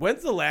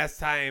 When's the last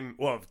time?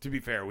 Well, to be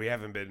fair, we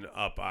haven't been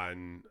up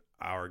on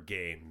our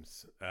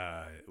games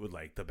with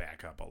the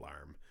backup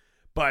alarm,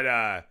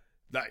 but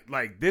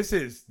this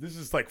is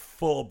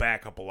full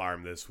backup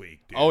alarm this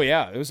week, dude. Oh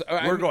yeah, it was.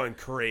 We're going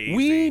crazy.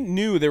 We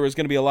knew there was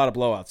going to be a lot of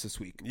blowouts this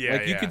week.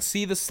 Yeah, you could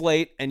see the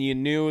slate, and you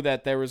knew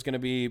that there was going to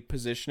be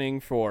positioning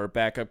for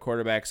backup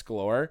quarterbacks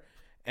galore.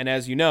 And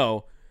as you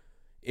know,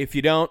 if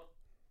you don't.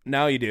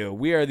 Now you do.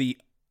 We are the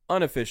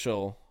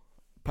unofficial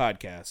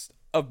podcast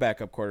of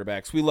backup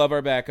quarterbacks. We love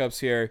our backups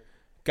here.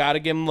 Got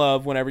to give them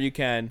love whenever you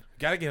can.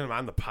 Got to get them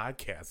on the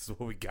podcast. That's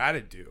what we got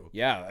to do.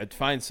 Yeah, I'd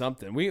find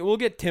something. We'll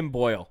get Tim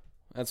Boyle.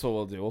 That's what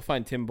we'll do. We'll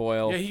find Tim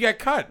Boyle. Yeah, he got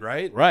cut,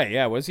 right? Right,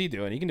 yeah. What's he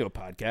doing? He can do a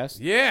podcast.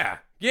 Yeah,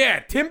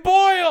 Tim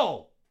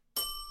Boyle.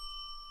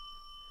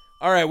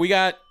 All right, we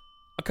got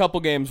a couple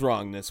games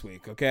wrong this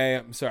week, okay?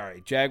 I'm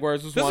sorry.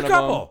 Jaguars was Just one a of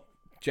couple. them.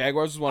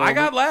 Jaguars was one of them.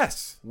 I got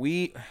less.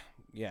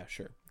 Yeah,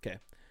 sure.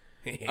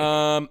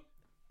 Okay.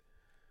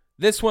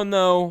 This one,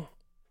 though,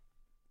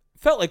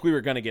 felt like we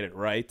were going to get it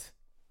right,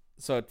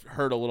 so it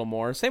hurt a little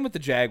more. Same with the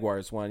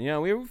Jaguars one.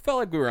 We felt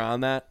like we were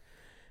on that.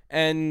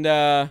 And,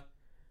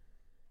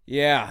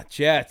 yeah,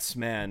 Jets,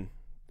 man.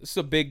 This is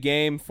a big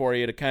game for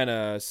you to kind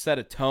of set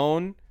a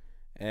tone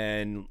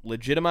and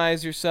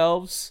legitimize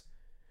yourselves.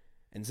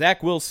 And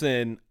Zach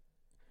Wilson,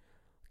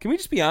 can we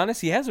just be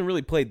honest? He hasn't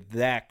really played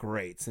that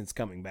great since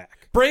coming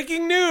back.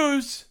 Breaking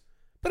news.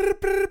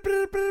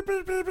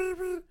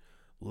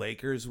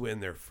 Lakers win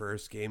their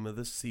first game of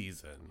the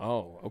season.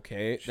 Oh,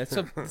 okay.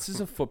 This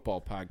is a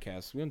football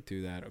podcast. We don't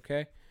do that,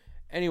 okay?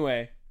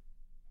 Anyway.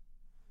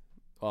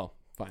 Well,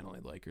 finally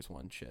the Lakers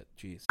won. Shit.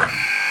 Jeez.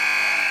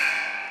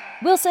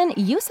 Wilson,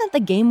 you sent the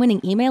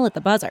game-winning email at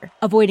the buzzer,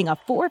 avoiding a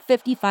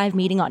 4:55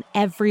 meeting on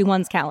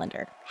everyone's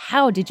calendar.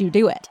 How did you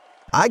do it?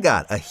 I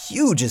got a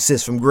huge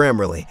assist from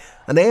Grammarly,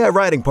 an AI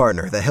writing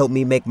partner that helped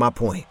me make my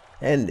point.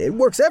 And it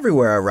works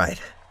everywhere I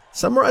write.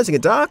 Summarizing a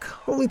doc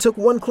only took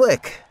one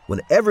click. When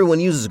everyone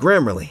uses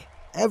Grammarly,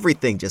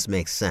 everything just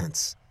makes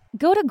sense.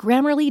 Go to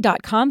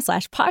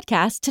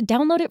Grammarly.com/podcast to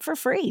download it for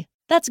free.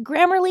 That's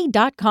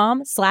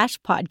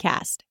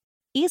Grammarly.com/podcast.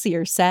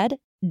 Easier said,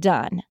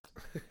 done.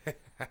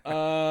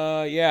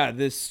 Yeah,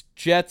 this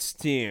Jets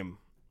team.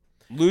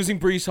 Losing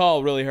Breece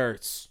Hall really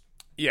hurts.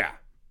 Yeah,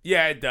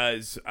 it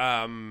does.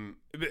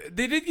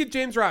 They did get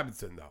James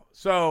Robinson, though.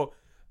 So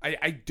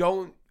I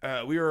don't...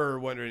 we were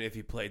wondering if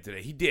he played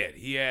today. He did.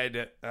 He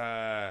had...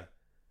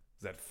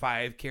 was that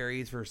 5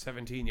 carries for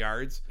 17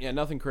 yards? Yeah,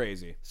 nothing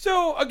crazy.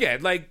 So,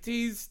 again, like,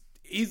 he's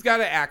got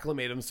to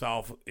acclimate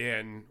himself,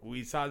 and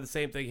we saw the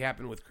same thing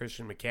happen with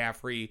Christian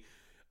McCaffrey.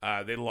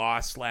 They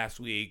lost last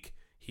week.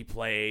 He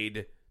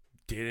played,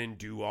 didn't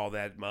do all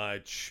that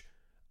much.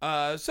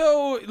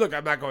 So, look,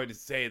 I'm not going to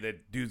say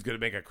that dude's going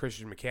to make a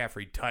Christian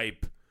McCaffrey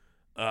type,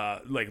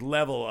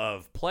 level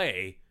of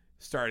play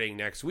starting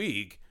next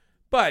week.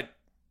 But,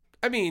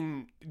 I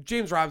mean,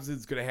 James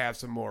Robinson's going to have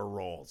some more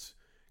roles.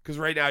 Because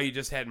right now you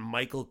just had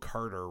Michael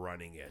Carter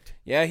running it.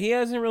 Yeah, he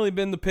hasn't really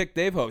been the pick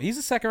they've hoped. He's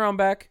a second-round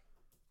back.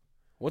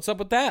 What's up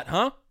with that,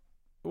 huh?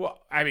 Well,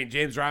 I mean,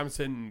 James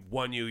Robinson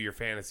won you your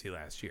fantasy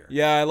last year.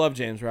 Yeah, I love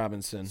James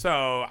Robinson.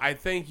 So I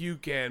think you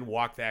can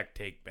walk that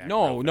take back.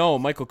 No,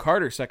 Michael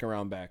Carter,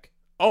 second-round back.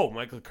 Oh,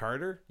 Michael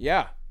Carter?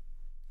 Yeah.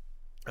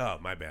 Oh,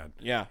 my bad.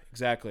 Yeah,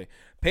 exactly.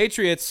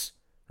 Patriots,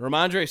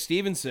 Ramondre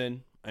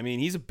Stevenson. I mean,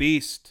 he's a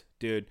beast,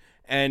 dude.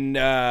 And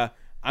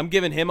I'm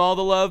giving him all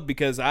the love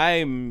because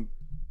I'm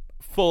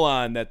full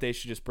on that they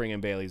should just bring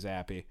in Bailey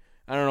Zappi.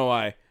 I don't know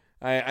why.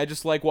 I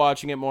just like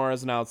watching it more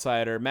as an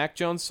outsider. Mac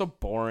Jones so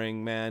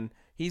boring, man.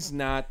 He's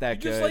not that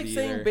good. You just like either.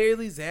 saying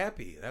Bailey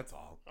Zappi. That's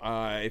all.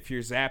 If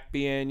you're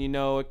Zappian, you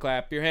know it.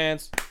 Clap your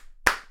hands.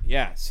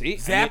 Yeah, see?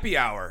 Zappy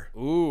hour.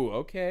 Ooh,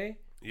 okay.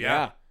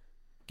 Yeah.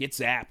 Get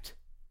zapped.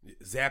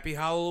 Zappy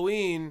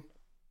Halloween.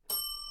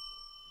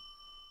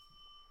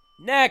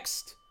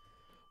 Next.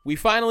 We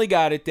finally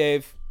got it,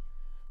 Dave.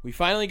 We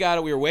finally got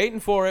it. We were waiting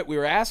for it. We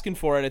were asking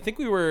for it. I think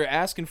we were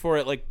asking for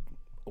it like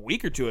a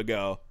week or two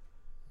ago.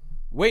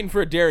 Waiting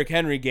for a Derrick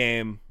Henry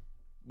game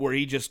where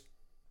he just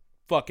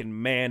fucking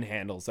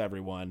manhandles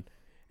everyone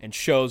and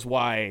shows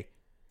why,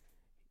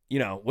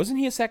 wasn't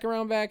he a second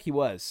round back? He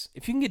was.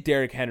 If you can get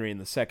Derrick Henry in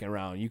the second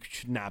round, you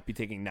should not be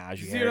taking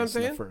Najee Harris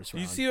in the first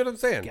round. You see what I'm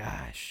saying?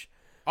 Gosh.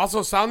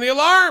 Also, sound the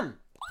alarm.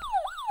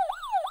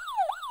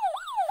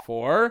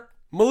 For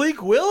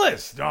Malik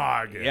Willis,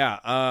 dog. Yeah.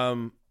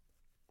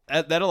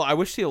 I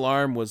wish the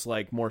alarm was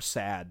like more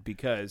sad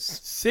because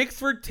 6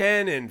 for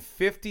 10 and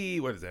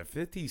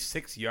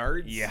 56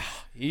 yards. Yeah,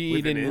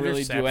 he didn't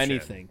really do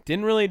anything.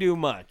 Didn't really do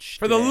much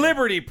for today. the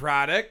Liberty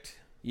product.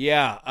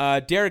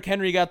 Yeah, Derrick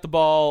Henry got the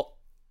ball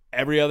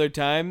every other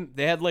time.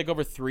 They had like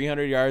over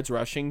 300 yards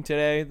rushing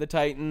today. The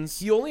Titans.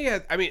 He only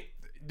had. I mean,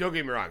 don't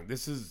get me wrong.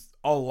 This is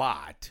a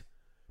lot,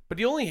 but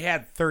he only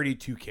had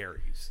 32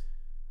 carries.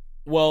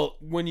 Well,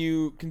 when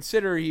you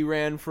consider he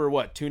ran for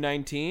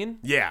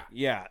 219? Yeah.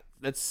 Yeah.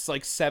 That's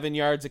like 7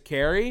 yards a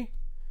carry.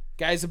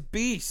 Guy's a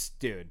beast,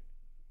 dude.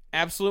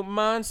 Absolute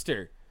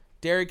monster.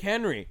 Derrick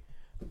Henry.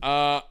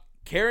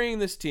 Carrying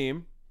this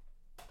team.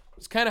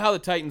 It's kind of how the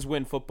Titans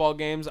win football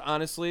games,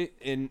 honestly,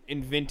 in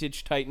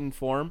vintage Titan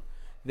form.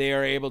 They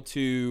are able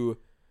to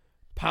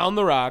pound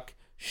the rock,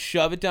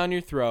 shove it down your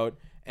throat,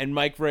 and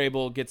Mike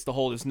Vrabel gets to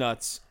hold his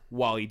nuts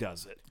while he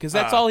does it. Because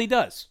that's all he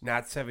does.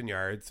 Not 7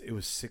 yards. It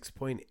was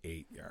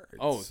 6.8 yards.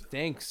 Oh,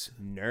 thanks,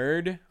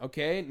 nerd.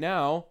 Okay,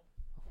 now...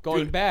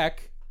 Going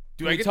back,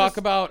 do I talk to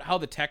about how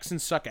the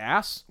Texans suck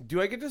ass?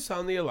 Do I get to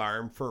sound the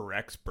alarm for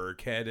Rex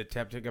Burkhead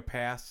attempting a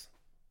pass?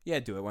 Yeah,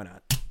 do it. Why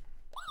not?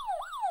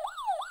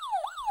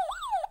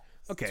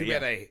 Okay.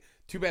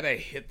 Too bad I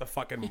hit the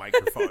fucking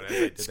microphone. As I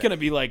did it's gonna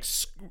be like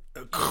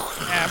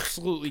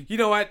absolutely. You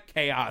know what?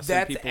 Chaos.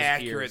 That's in people's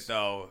accurate ears.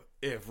 though.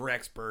 If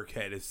Rex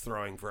Burkhead is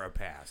throwing for a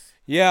pass,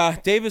 Yeah,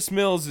 Davis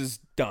Mills is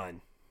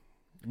done.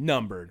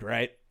 Numbered,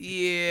 right?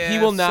 Yeah, He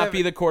will not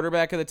be the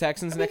quarterback of the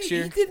Texans next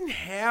year. He didn't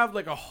have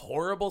like a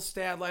horrible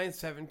stat line: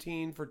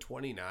 17 for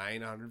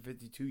 29,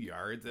 152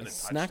 yards, and a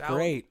touchdown. Not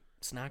great.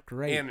 It's not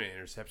great. And an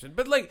interception.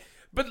 But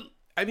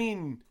I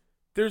mean,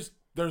 there's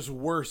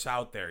worse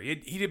out there. He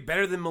did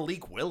better than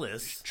Malik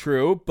Willis.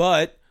 True,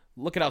 but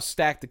look at how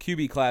stacked the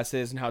QB class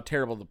is and how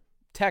terrible the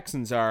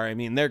Texans are. I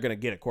mean, they're going to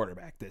get a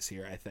quarterback this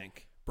year, I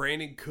think.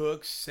 Brandon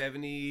Cooks,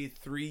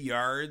 73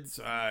 yards.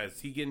 Is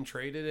he getting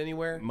traded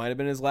anywhere? Might have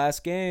been his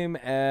last game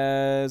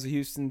as a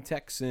Houston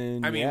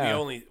Texan. I mean, yeah. we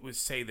only would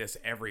say this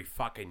every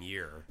fucking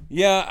year.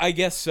 Yeah, I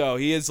guess so.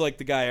 He is like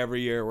the guy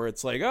every year where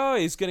it's like, oh,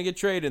 he's going to get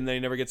traded, and then he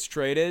never gets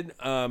traded.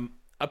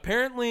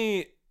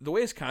 Apparently, the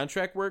way his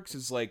contract works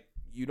is like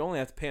you'd only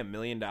have to pay $1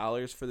 million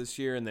for this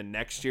year, and then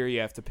next year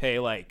you have to pay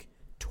like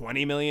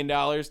 $20 million to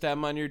have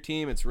him on your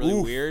team. It's really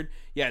weird.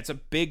 Yeah, it's a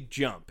big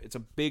jump. It's a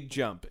big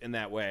jump in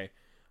that way.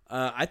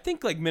 I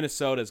think like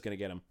Minnesota's going to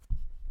get him.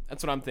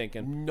 That's what I'm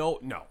thinking. No.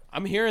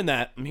 I'm hearing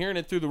that. I'm hearing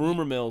it through the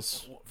rumor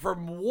mills.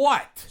 From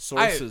what?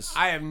 Sources.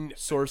 I have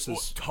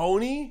Sources.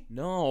 Tony?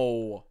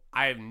 No.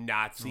 I have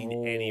not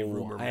seen any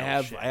rumor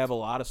mill shit. I have a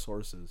lot of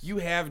sources. You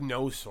have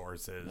no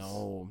sources.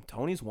 No,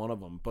 Tony's one of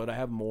them, but I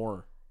have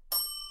more.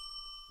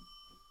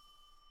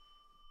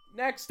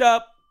 Next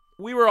up,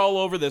 we were all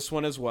over this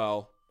one as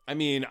well. I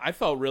mean, I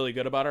felt really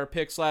good about our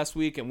picks last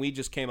week, and we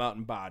just came out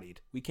and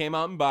bodied. We came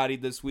out and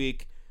bodied this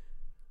week.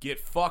 Get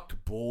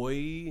fucked,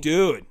 boy.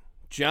 Dude,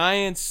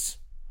 Giants,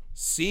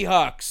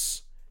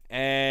 Seahawks,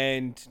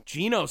 and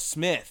Geno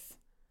Smith.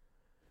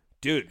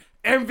 Dude.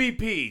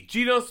 MVP.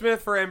 Geno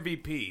Smith for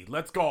MVP.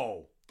 Let's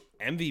go.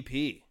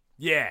 MVP.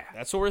 Yeah.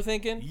 That's what we're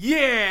thinking?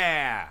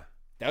 Yeah.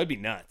 That would be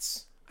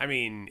nuts. I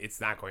mean, it's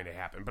not going to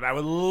happen, but I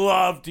would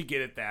love to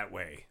get it that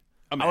way.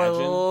 Imagine. I would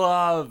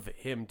love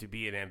him to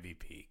be an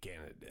MVP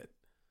candidate.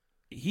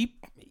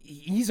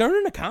 He's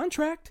earning a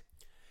contract.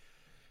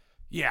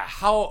 Yeah.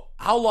 How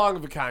long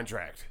of a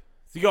contract?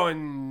 Is he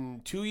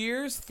going 2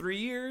 years, 3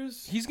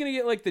 years? He's gonna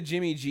get like the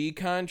Jimmy G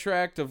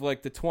contract of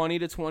like the 20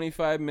 to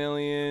 25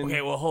 million.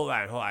 Okay, well, hold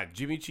on.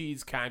 Jimmy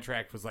G's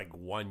contract was like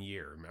 1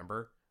 year,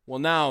 remember? Well,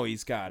 now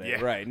he's got it.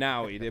 Yeah. Right,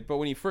 now he did. But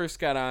when he first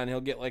got on,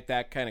 he'll get like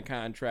that kind of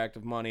contract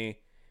of money.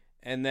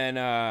 And then,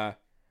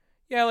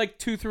 like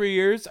 2-3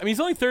 years. I mean, he's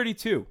only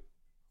 32,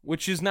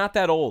 which is not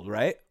that old,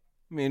 right?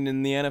 I mean,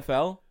 in the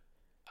NFL.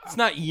 It's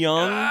not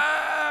young.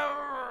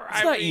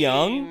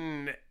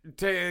 Young.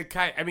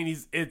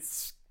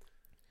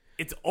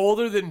 It's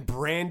older than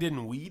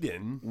Brandon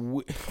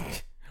Whedon.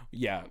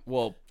 Yeah,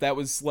 well, that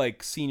was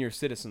like senior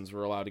citizens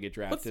were allowed to get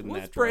drafted in that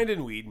What's draft.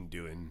 Brandon Whedon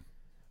doing?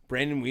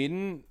 Brandon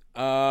Whedon?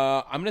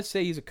 I'm going to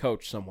say he's a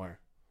coach somewhere.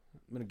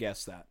 I'm going to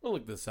guess that. We'll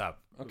look this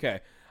up. Okay,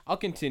 I'll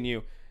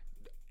continue.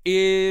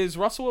 Is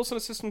Russell Wilson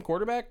a system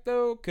quarterback,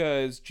 though?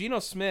 Because Geno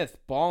Smith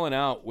balling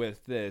out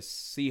with this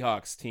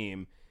Seahawks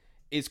team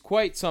is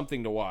quite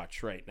something to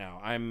watch right now.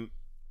 I'm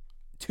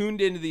tuned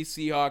into these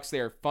Seahawks. They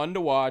are fun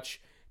to watch.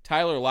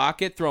 Tyler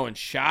Lockett throwing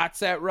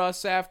shots at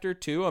Russ after,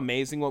 too.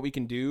 Amazing what we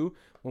can do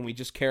when we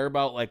just care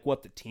about like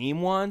what the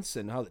team wants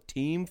and how the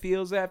team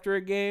feels after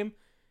a game.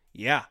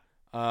 Yeah.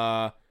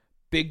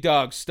 Big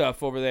dog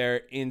stuff over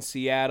there in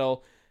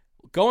Seattle.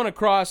 Going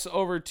across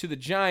over to the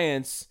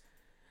Giants,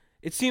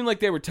 it seemed like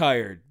they were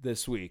tired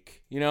this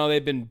week. You know,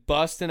 they've been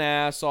busting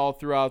ass all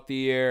throughout the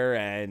year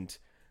and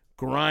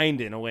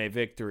grinding away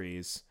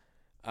victories.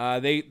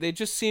 They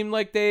just seemed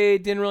like they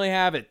didn't really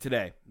have it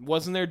today. It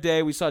wasn't their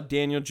day. We saw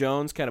Daniel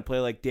Jones kind of play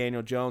like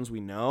Daniel Jones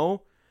we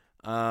know,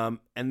 and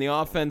the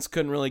offense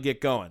couldn't really get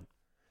going.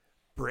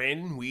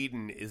 Brandon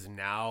Whedon is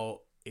now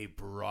a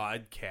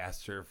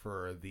broadcaster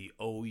for the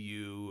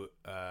OU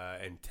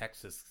and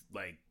Texas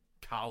like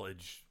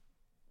college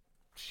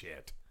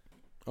shit.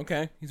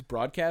 Okay, he's a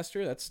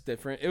broadcaster. That's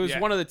different. It was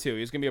one of the two. He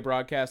was going to be a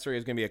broadcaster. He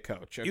was going to be a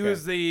coach. Okay. He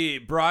was the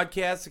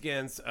broadcast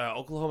against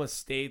Oklahoma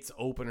State's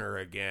opener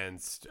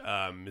against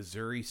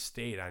Missouri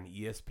State on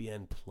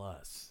ESPN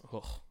Plus.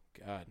 Oh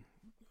God,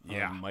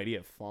 yeah, mighty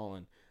have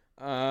fallen.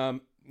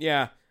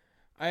 Yeah,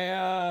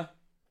 I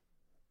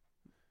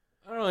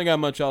don't really got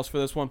much else for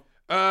this one.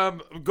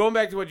 Going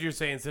back to what you're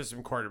saying,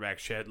 system quarterback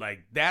shit.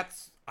 Like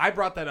I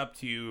brought that up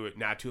to you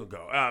not too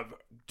ago.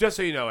 Just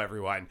so you know,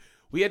 everyone.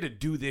 We had to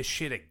do this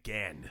shit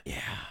again.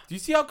 Yeah. Do you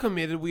see how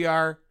committed we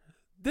are?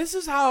 This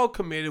is how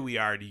committed we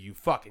are to you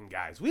fucking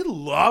guys. We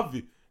love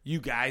you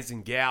guys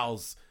and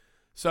gals.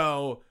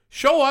 So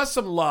show us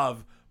some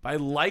love by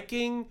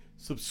liking,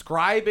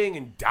 subscribing,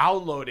 and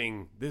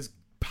downloading this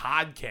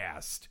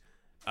podcast.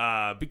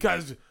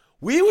 Because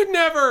we'd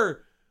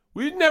never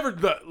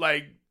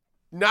like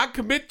not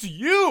commit to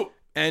you.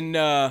 And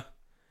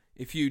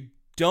if you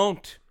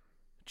don't,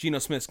 Geno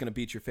Smith's going to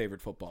beat your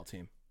favorite football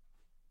team.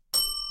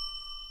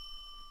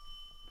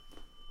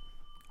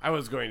 I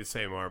was going to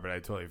say more, but I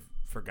totally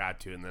forgot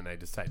to, and then I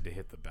decided to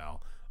hit the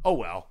bell. Oh,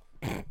 well.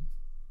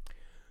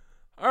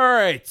 All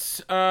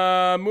right.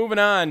 Moving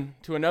on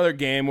to another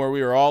game where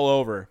we were all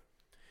over.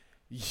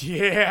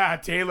 Yeah,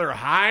 Taylor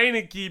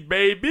Heineke,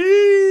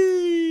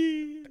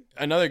 baby.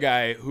 Another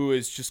guy who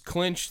has just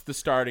clinched the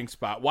starting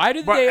spot. Why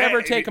did they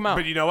ever take him out?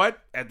 But you know what?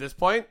 At this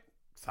point,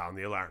 sound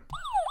the alarm.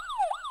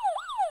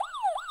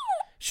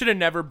 Should have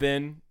never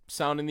been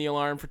sounding the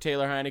alarm for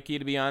Taylor Heineke,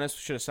 to be honest.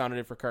 Should have sounded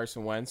it for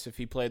Carson Wentz if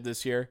he played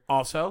this year.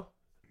 Also,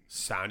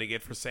 sounding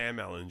it for Sam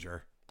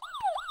Ehlinger.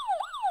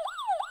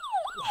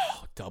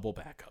 Wow, double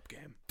backup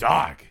game.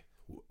 Dog,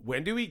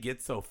 when do we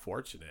get so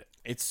fortunate?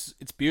 It's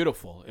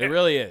beautiful. It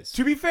really is.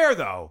 To be fair,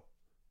 though,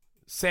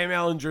 Sam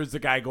Ehlinger's the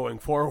guy going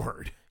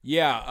forward.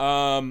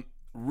 Yeah,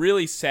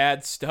 really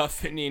sad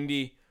stuff in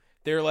Indy.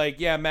 They're like,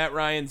 yeah, Matt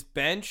Ryan's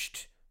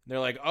benched. They're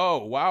like,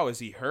 oh, wow, is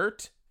he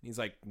hurt? And he's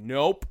like,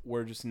 nope,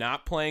 we're just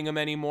not playing him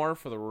anymore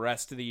for the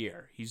rest of the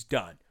year. He's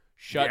done.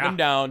 Shutting him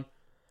down.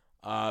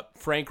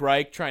 Frank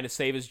Reich trying to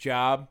save his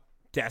job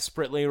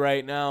desperately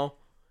right now.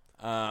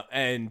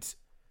 And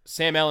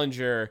Sam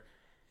Ehlinger,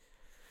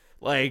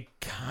 like,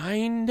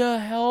 kind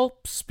of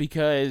helps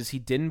because he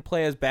didn't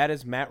play as bad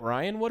as Matt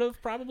Ryan would have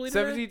probably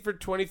done. 17 for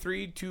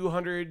 23,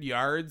 200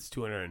 yards,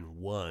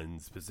 201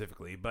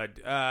 specifically. But,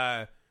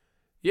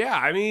 yeah,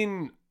 I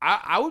mean,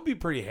 I would be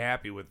pretty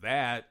happy with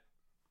that.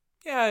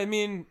 Yeah, I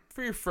mean,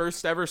 for your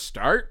first ever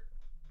start,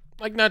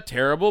 like, not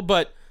terrible,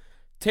 but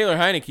Taylor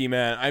Heineke,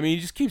 man, I mean,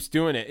 he just keeps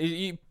doing it.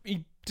 You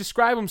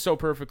describe him so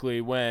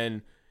perfectly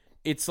when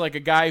it's like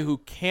a guy who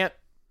can't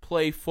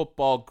play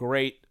football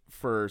great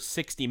for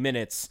 60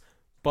 minutes,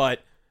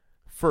 but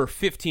for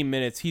 15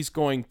 minutes, he's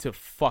going to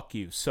fuck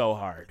you so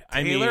hard.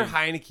 Taylor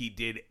Heineke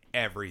did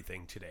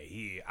everything today.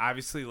 He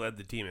obviously led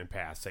the team in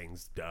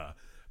passings,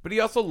 but he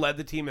also led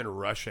the team in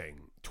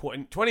rushing,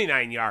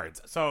 29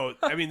 yards. So,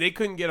 I mean, they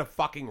couldn't get a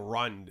fucking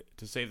run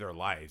to save their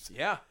lives.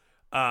 Yeah.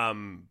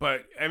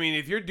 But, I mean,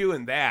 if you're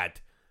doing that,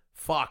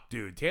 fuck,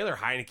 dude, Taylor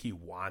Heineke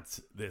wants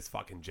this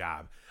fucking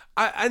job.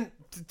 And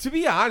to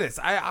be honest,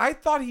 I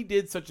thought he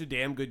did such a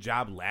damn good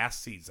job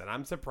last season.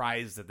 I'm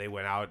surprised that they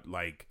went out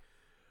like,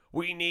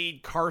 we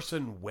need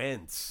Carson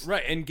Wentz.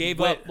 Right, and gave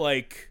up,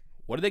 like,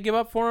 what did they give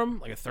up for him?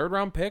 Like a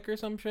third-round pick or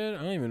some shit?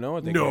 I don't even know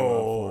what they gave up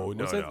for him.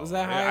 Was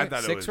that high? I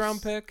thought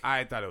Sixth-round pick?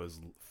 I thought it was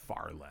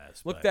far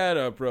less. Look that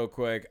up real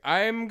quick.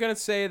 I'm going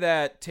to say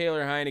that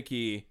Taylor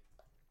Heineke,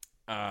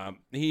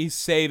 he's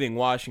saving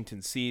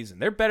Washington's season.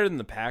 They're better than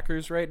the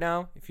Packers right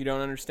now, if you don't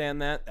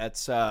understand that.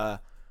 That's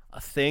a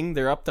thing.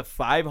 They're up to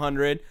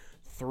 500.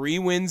 3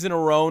 wins in a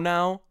row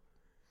now.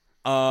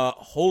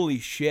 Holy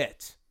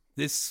shit.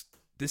 This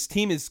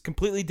team is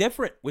completely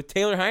different with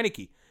Taylor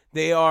Heineke.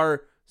 They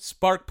are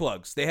spark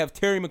plugs. They have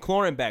Terry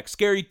McLaurin back.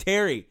 Scary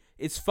Terry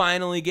is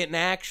finally getting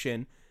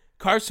action.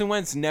 Carson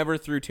Wentz never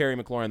threw Terry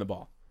McLaurin the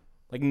ball.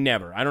 Like,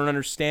 never. I don't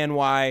understand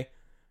why,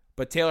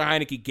 but Taylor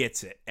Heineke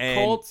gets it. And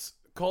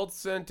Colts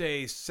sent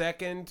a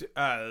second,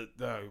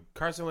 the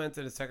Carson Wentz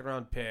and a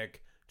second-round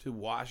pick to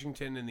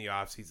Washington in the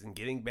offseason,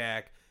 getting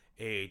back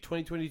a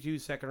 2022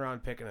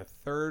 second-round pick and a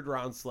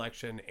third-round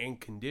selection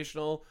and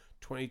conditional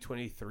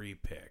 2023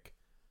 pick.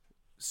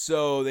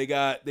 So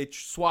they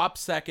swapped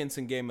seconds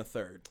and gave him a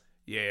third.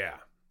 Yeah.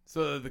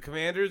 So the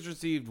Commanders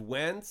received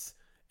Wentz,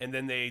 and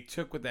then they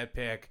took with that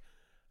pick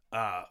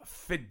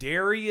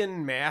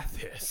Fedarian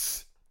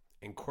Mathis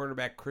and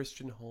quarterback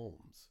Christian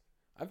Holmes.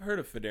 I've heard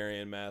of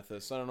Fedarian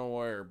Mathis. I don't know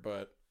where,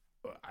 but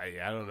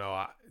I don't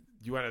know.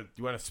 You want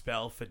to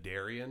spell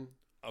Fedarian?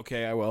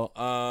 Okay, I will.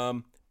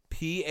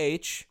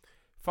 PH.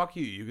 Fuck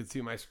you. You can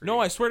see my screen. No,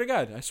 I swear to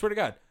God.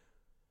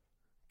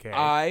 Okay.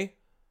 I.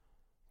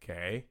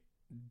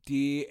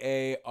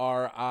 DARIAN.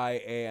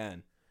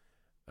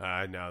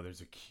 No,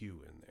 there's a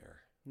Q in there.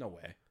 No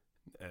way.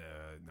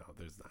 No,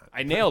 there's not.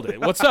 I nailed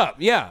it. What's up?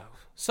 Yeah.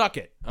 Suck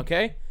it.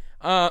 Okay.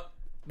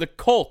 The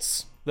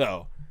Colts,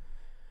 though.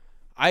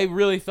 I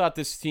really thought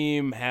this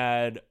team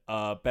had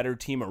a better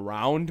team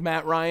around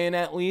Matt Ryan,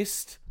 at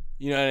least.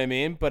 You know what I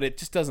mean? But it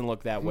just doesn't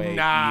look that way.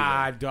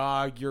 Nah, either.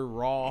 dog, you're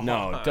wrong.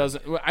 No, it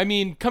doesn't. I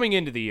mean, coming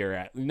into the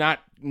year, not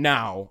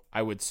now,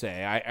 I would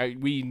say.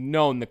 We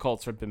known the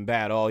Colts have been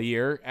bad all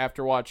year.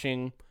 After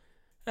watching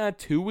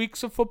 2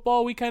 weeks of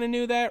football, we kind of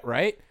knew that,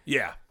 right?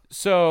 Yeah.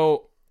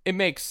 So it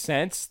makes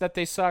sense that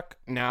they suck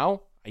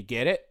now. I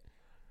get it.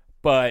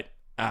 But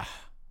I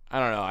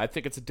don't know. I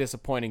think it's a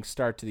disappointing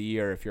start to the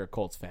year if you're a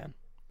Colts fan.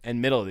 And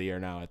middle of the year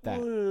now at that.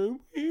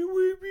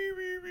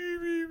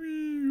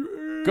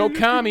 Go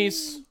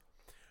Commies.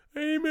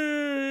 Hey,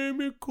 man,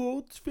 I'm a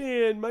Colts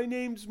fan. My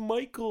name's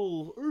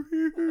Michael.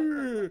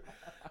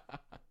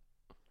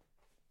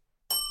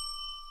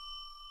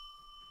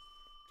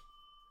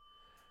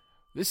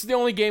 This is the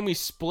only game we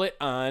split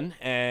on,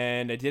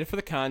 and I did it for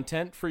the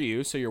content for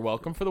you, so you're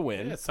welcome for the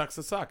win. Yeah, it sucks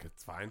to suck.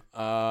 It's fine.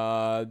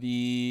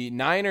 The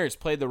Niners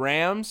played the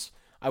Rams.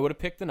 I would have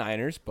picked the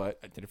Niners, but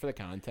I did it for the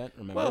content,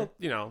 remember?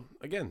 Well,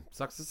 again,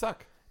 sucks to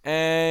suck.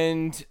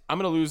 And I'm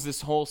going to lose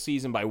this whole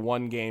season by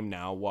 1 game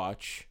now.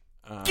 Watch.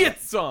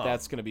 Get some!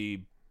 That's going to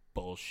be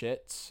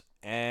bullshit.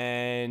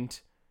 And,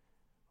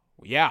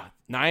 yeah,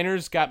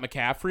 Niners got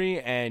McCaffrey,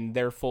 and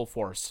they're full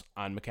force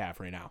on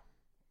McCaffrey now.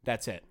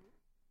 That's it.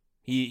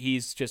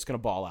 He's just going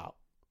to ball out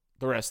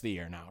the rest of the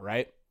year now,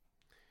 right?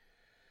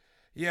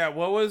 Yeah,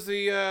 what was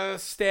the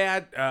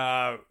stat?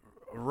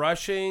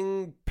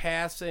 Rushing,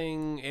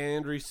 passing,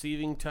 and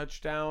receiving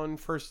touchdown.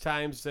 First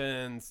time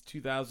since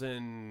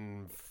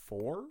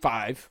 2004?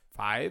 5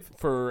 5?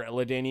 For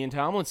LaDainian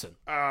Tomlinson.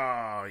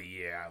 Oh,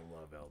 yeah, I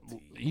love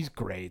LT. He's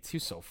great.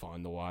 He's so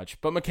fun to watch.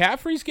 But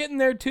McCaffrey's getting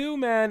there too,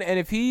 man. And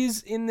if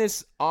he's in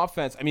this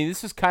offense, I mean,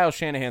 this is Kyle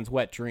Shanahan's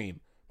wet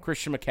dream.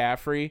 Christian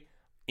McCaffrey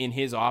in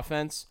his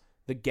offense,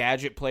 the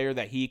gadget player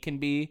that he can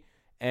be,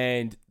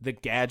 and the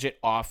gadget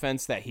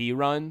offense that he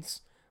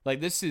runs.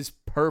 Like, this is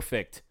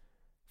perfect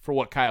for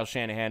what Kyle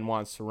Shanahan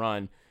wants to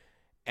run.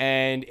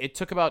 And it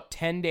took about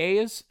 10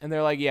 days, and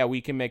they're like, yeah,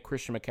 we can make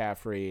Christian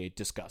McCaffrey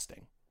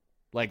disgusting.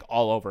 Like,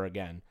 all over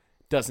again.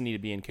 Doesn't need to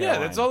be in Carolina.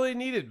 Yeah, that's all they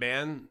needed,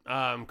 man.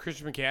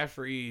 Christian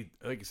McCaffrey,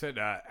 like I said,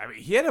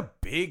 he had a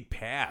big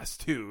pass,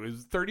 too. It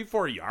was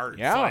 34 yards.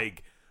 Yeah.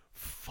 Like,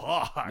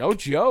 fuck. No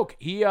joke.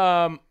 He,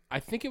 I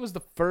think it was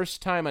the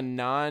first time a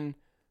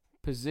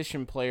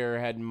non-position player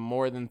had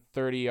more than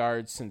 30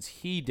 yards since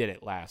he did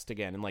it last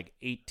again in like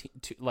 18.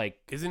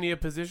 Isn't he a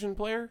position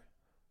player?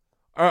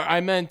 Or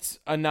I meant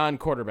a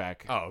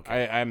non-quarterback. Oh,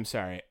 okay. I'm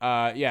sorry.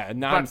 Yeah, a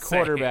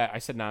non-quarterback. I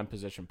said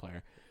non-position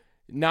player.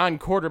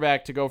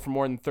 Non-quarterback to go for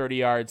more than 30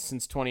 yards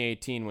since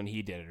 2018 when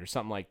he did it or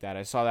something like that.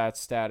 I saw that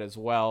stat as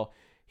well.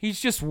 He's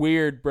just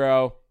weird,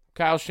 bro.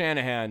 Kyle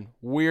Shanahan,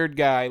 weird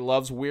guy,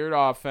 loves weird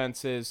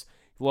offenses,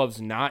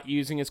 loves not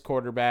using his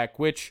quarterback,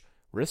 which,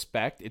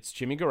 respect, it's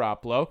Jimmy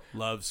Garoppolo.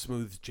 Loves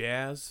smooth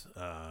jazz,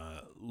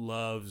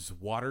 loves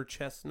water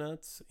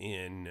chestnuts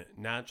in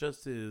not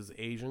just his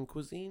Asian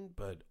cuisine,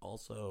 but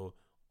also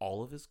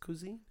all of his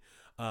cuisine.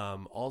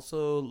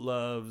 Also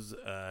loves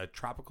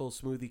Tropical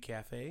Smoothie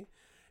Cafe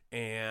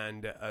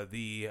and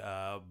the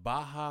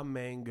Baja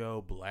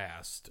Mango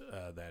Blast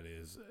that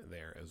is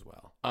there as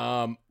well.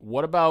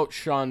 What about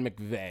Sean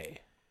McVay?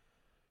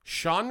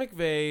 Sean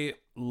McVay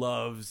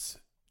loves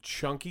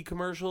chunky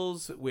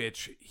commercials,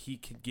 which he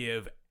could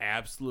give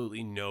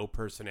absolutely no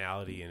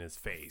personality in his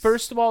face.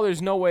 First of all,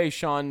 there's no way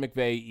Sean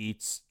McVay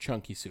eats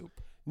chunky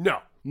soup.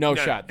 No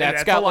shot. That's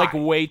That's got a lie. like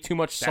way too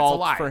much That's a salt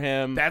lie. for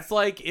him. That's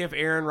like if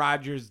Aaron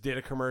Rodgers did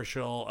a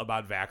commercial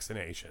about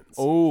vaccinations.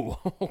 Oh,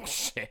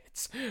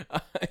 shit.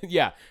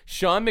 Yeah,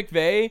 Sean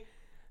McVay,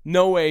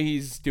 no way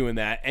he's doing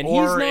that. And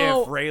or he's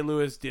now... if Ray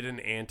Lewis did an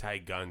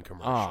anti-gun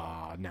commercial.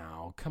 Oh,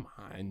 no, come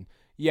on.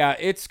 Yeah,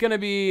 it's going to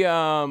be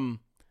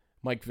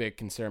Mike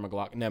Vick and Sarah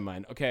McLachlan. Never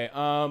mind. Okay,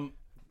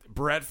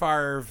 Brett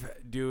Favre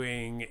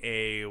doing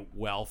a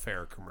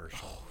welfare commercial.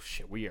 oh,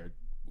 shit, we're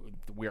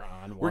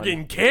on one. We're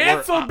getting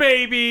canceled,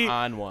 baby.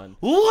 On one.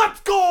 Let's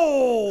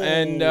go.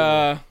 And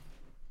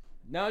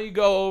now you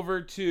go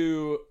over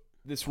to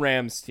this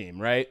Rams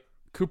team, right?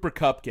 Cooper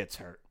Kupp gets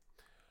hurt.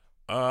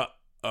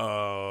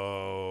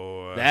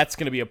 Oh, That's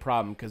going to be a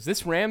problem because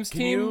this Rams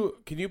team...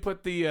 Can you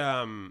put the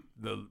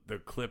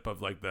clip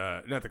of like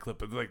not the clip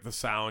but like the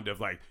sound of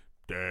like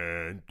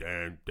dun,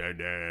 dun, dun,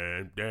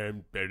 dun,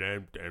 dun, dun,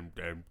 dun, dun,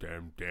 dun,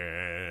 dun,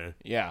 dun.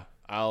 Yeah,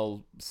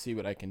 I'll see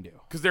what I can do.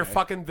 Because their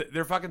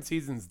fucking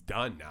season's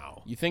done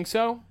now. You think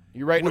so?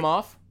 You writing them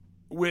off?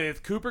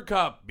 With Cooper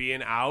Kupp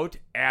being out,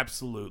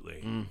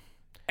 absolutely.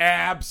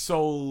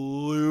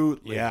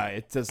 Absolutely. Yeah,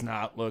 it does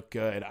not look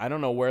good. I don't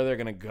know where they're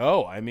going to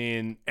go. I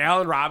mean,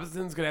 Allen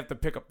Robinson's going to have to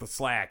pick up the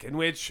slack, in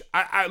which,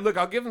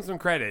 I'll give him some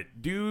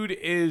credit. Dude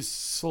is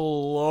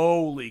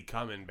slowly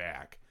coming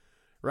back.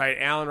 Right?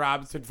 Allen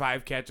Robinson,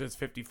 5 catches,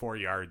 54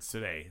 yards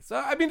today. So,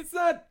 I mean, it's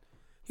not...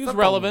 he was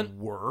relevant.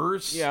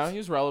 Worse. Yeah, he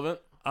was relevant.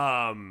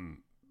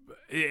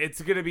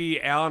 It's going to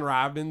be Allen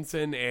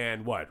Robinson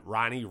and what?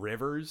 Ronnie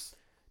Rivers?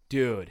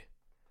 Dude,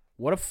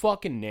 what a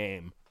fucking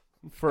name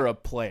for a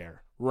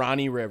player.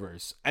 Ronnie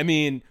Rivers. I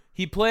mean,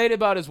 he played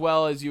about as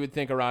well as you would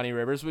think a Ronnie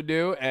Rivers would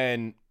do,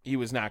 and he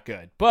was not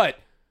good. But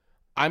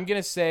I'm going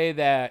to say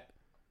that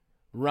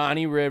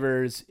Ronnie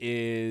Rivers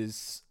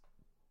is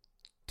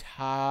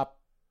top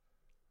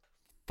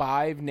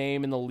 5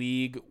 name in the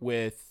league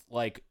with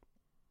like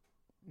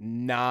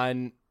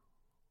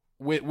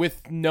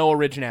with no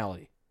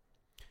originality.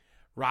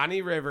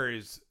 Ronnie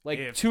Rivers.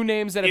 Like 2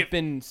 names that have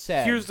been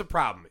said. Here's the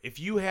problem. If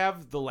you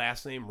have the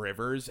last name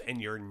Rivers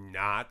and you're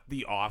not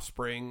the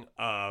offspring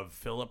of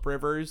Phillip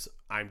Rivers,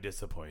 I'm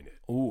disappointed.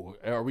 Ooh,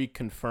 are we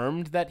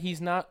confirmed that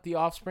he's not the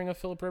offspring of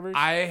Phillip Rivers?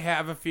 I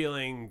have a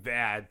feeling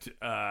that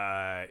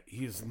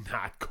he's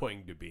not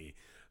going to be.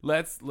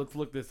 Let's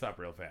look this up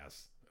real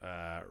fast.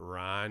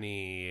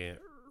 Ronnie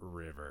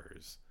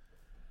Rivers.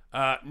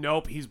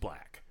 Nope, he's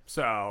black.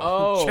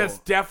 So,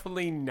 just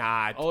definitely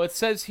not. Oh, it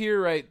says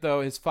here, right,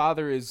 though, his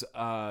father is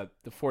the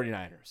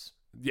 49ers.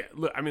 Yeah,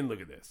 look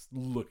at this.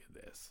 Look at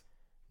this.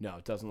 No,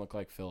 it doesn't look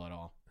like Phil at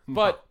all.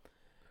 But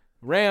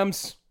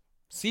Rams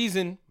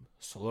season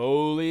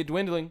slowly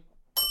dwindling.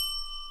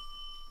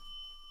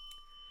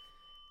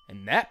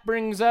 And that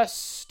brings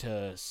us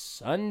to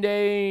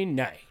Sunday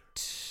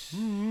night.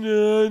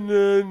 Na,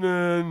 na,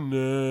 na, na.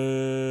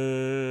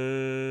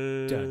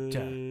 Dun,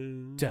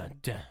 dun, dun,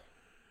 dun.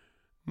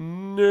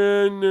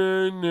 Na,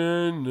 na,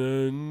 na,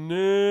 na,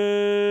 na.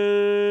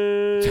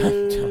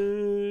 Dun,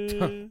 dun,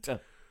 dun, dun.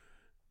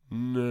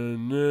 Na,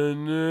 na,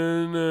 na,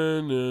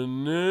 na, na,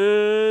 na,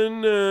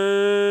 na.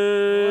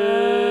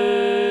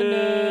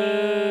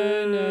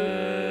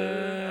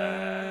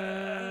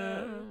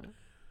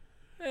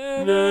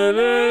 Na, na,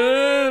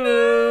 na, na.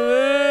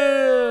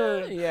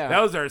 Yeah.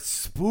 That was our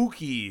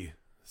spooky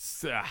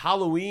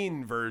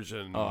Halloween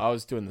version. Oh, I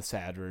was doing the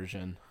sad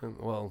version.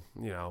 Well,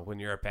 when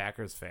you're a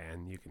Packers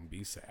fan, you can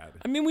be sad.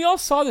 I mean, we all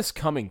saw this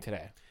coming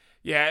today.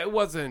 Yeah, it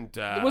wasn't.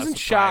 It wasn't a surprise.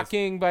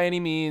 shocking by any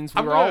means.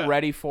 We were all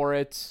ready for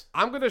it.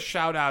 I'm gonna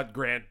shout out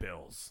Grant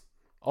Bills.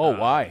 Oh,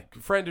 why?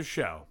 Friend of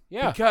show.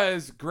 Yeah.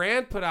 Because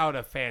Grant put out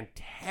a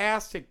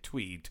fantastic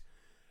tweet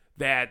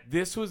that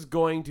this was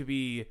going to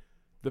be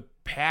the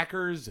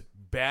Packers'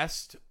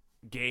 best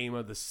game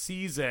of the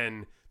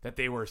season that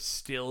they were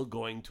still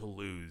going to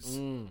lose.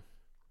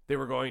 They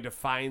were going to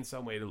find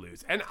some way to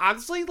lose. And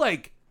honestly,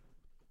 like,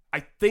 I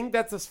think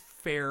that's a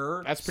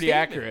fair That's pretty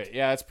statement. accurate.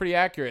 Yeah, it's pretty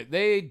accurate.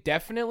 They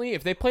definitely,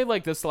 if they played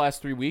like this the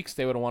last 3 weeks,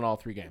 they would have won all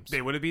 3 games.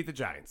 They would have beat the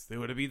Giants. They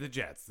would have beat the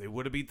Jets. They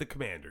would have beat the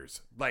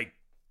Commanders. Like,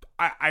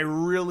 I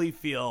really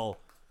feel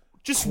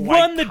Just quite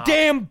run the confident.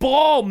 damn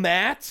ball,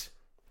 Matt.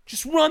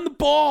 Just run the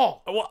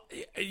ball. Well,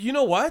 you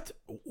know what?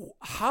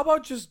 How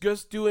about just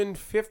doing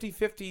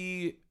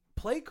 50-50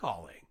 play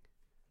calling?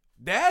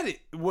 That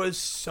was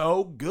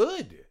so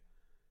good.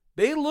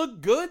 They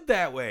look good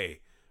that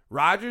way.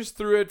 Rodgers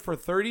threw it for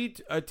 30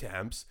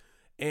 attempts,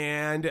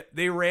 and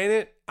they ran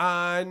it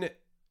on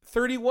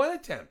 31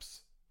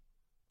 attempts.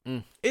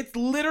 It's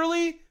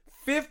literally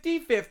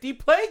 50-50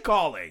 play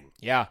calling.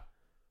 Yeah.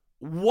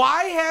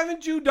 Why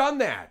haven't you done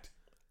that?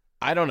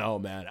 I don't know,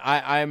 man.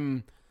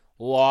 I'm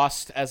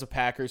lost as a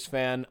Packers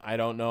fan. I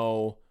don't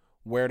know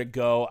where to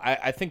go.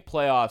 I think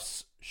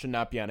playoffs should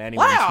not be on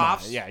anyone's mind.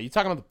 Playoffs? Yeah, you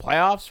talking about the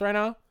playoffs right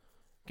now?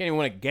 Can't even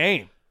win a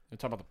game. You're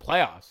talking about the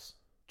playoffs.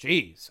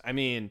 Jeez. I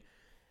mean,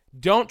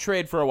 don't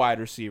trade for a wide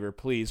receiver,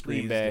 please,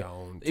 Green Please Bay.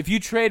 don't. If you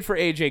trade for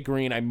AJ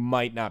Green, I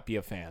might not be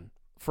a fan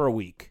for a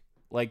week.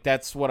 Like,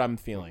 that's what I'm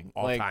feeling.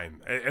 All like,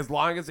 time. As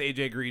long as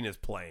AJ Green is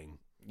playing.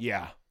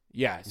 Yeah.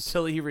 Yes.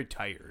 Until he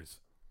retires.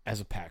 As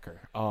a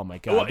Packer. Oh, my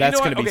God. Well, That's you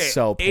know going to what? be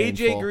so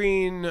painful. AJ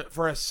Green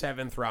for a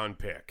 7th round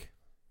pick.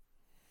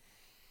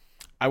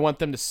 I want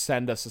them to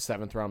send us a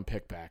 7th round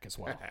pick back as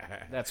well.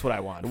 That's what I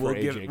want. For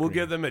AJ We'll Green.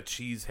 give them a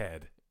cheese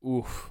head.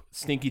 Oof.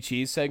 Stinky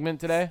cheese segment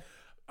today?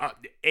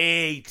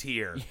 A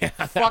tier. Yeah,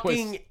 that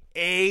Fucking was-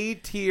 A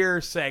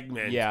tier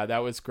segment. Yeah, that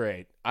was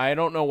great. I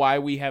don't know why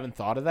we haven't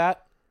thought of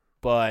that,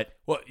 but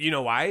Well, you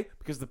know why?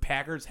 Because the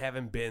Packers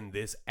haven't been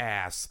this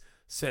ass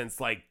since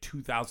like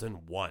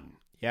 2001.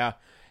 yeah,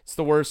 it's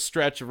the worst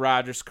stretch of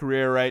Rodgers'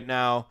 career right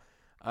now.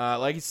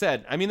 Like you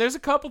said, I mean, there's a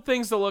couple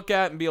things to look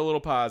at and be a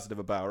little positive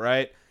about,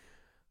 right?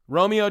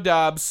 Romeo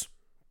Doubs,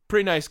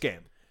 pretty nice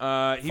game.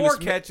 He 4 was-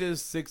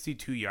 catches,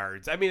 62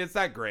 yards. I mean, it's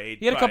not great.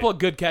 He had a but- couple of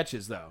good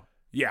catches, though.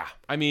 Yeah.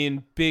 I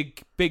mean,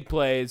 big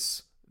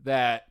plays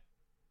that,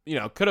 you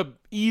know, could have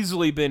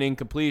easily been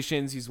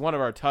incompletions. He's one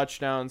of our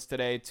touchdowns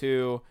today,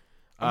 too.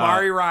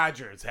 Amari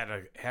Rodgers had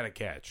a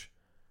catch.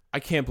 I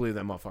can't believe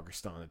that motherfucker's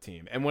still on the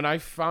team. And when I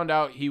found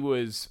out he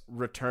was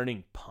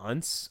returning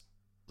punts,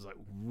 I was like,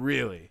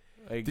 really?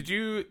 Like, Did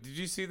you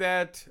see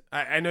that?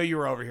 I know you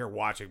were over here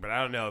watching, but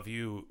I don't know if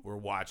you were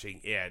watching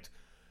it.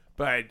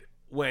 But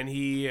when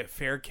he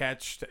fair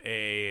catched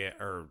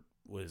or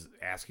was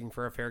asking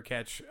for a fair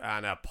catch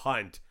on a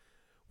punt,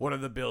 one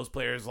of the Bills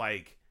players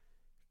like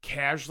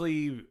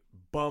casually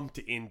bumped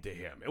into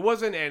him. It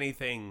wasn't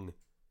anything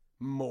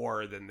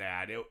more than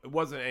that. It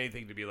wasn't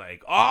anything to be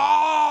like,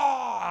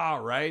 oh,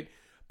 right?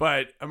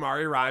 But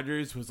Amari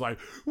Rodgers was like,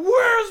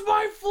 where's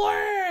my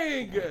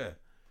flag?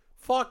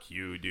 Fuck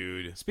you,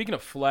 dude. Speaking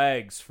of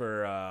flags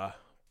for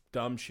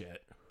dumb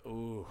shit,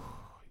 Ooh,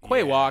 Quay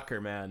yeah. Walker,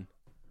 man,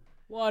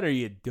 what are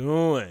you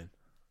doing?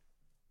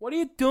 What are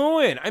you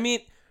doing? I mean,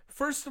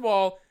 first of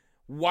all,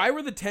 why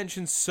were the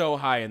tensions so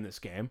high in this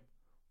game?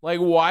 Like,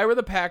 why were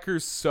the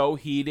Packers so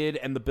heated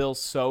and the Bills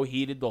so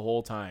heated the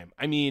whole time?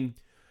 I mean,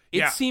 it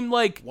Yeah. seemed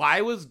like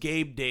Why was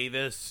Gabe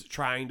Davis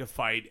trying to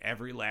fight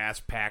every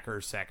last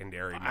Packers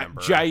secondary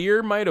member?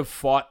 Jair might have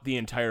fought the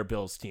entire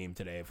Bills team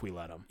today if we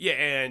let him. Yeah,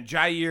 and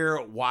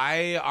Jair,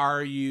 why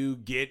are you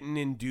getting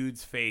in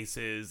dudes'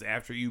 faces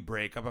after you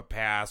break up a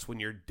pass when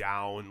you're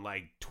down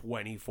like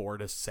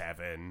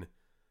 24-7?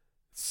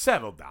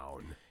 Settle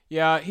down.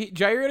 Yeah,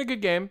 Jair had a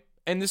good game,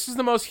 and this is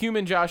the most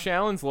human Josh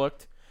Allen's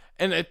looked.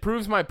 And it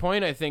proves my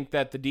point, I think,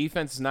 that the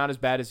defense is not as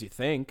bad as you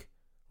think,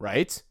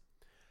 right?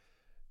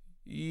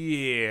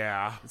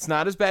 Yeah. It's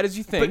not as bad as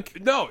you think.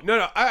 But no.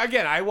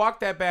 I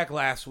walked that back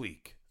last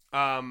week.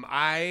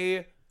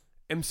 I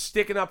am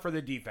sticking up for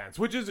the defense,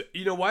 which is,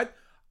 you know what?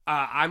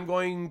 I'm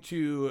going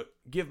to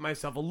give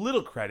myself a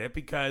little credit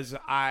because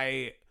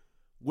I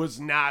was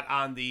not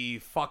on the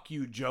fuck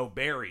you Joe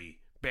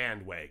Barry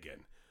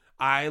bandwagon.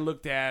 I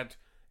looked at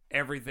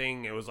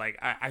everything. It was like,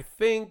 I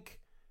think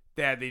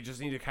that they just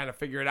need to kind of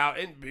figure it out.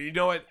 And you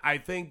know what? I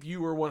think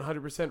you were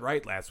 100%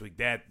 right last week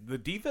that the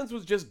defense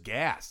was just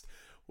gassed.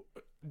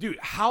 Dude,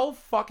 how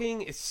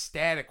fucking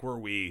ecstatic were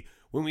we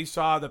when we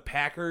saw the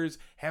Packers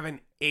have an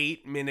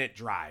 8-minute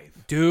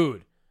drive?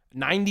 Dude,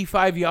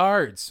 95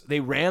 yards. They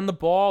ran the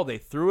ball. They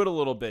threw it a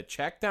little bit.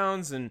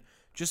 Checkdowns and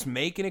just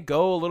making it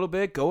go a little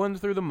bit, going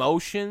through the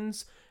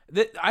motions.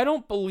 I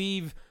don't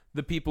believe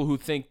the people who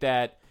think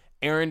that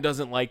Aaron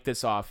doesn't like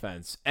this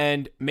offense.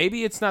 And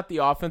maybe it's not the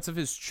offense of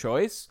his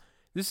choice.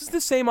 This is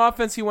the same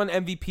offense he won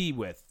MVP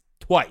with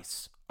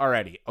twice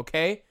already,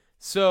 okay?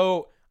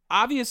 So,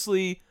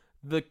 obviously,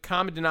 the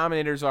common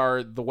denominators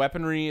are the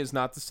weaponry is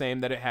not the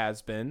same that it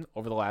has been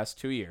over the last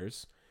 2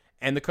 years,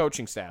 and the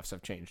coaching staffs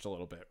have changed a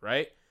little bit,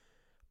 right?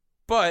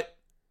 But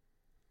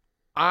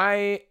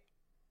I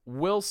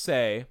will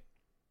say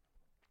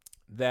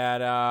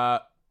that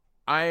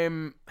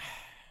I'm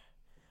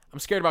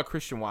scared about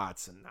Christian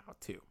Watson now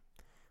too.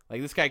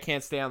 Like, this guy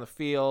can't stay on the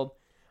field.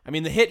 I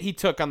mean, the hit he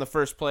took on the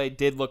first play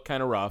did look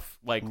kind of rough,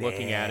 like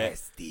looking at it.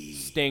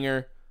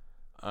 Stinger.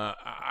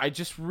 I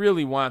just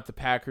really want the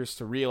Packers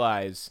to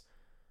realize,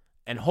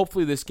 and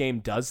hopefully this game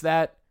does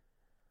that,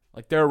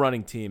 like, they're a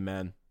running team,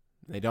 man.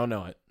 They don't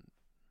know it.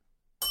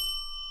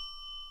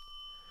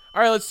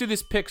 All right, let's do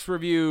this picks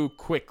review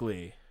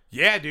quickly.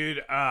 Yeah,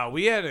 dude.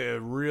 We had a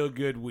real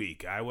good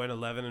week. I went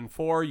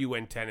 11-4. You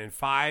went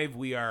 10-5.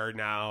 We are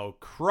now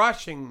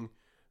crushing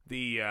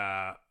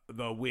the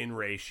win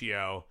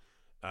ratio.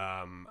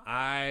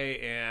 I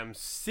am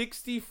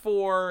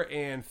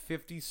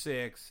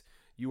 64-56.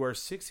 You are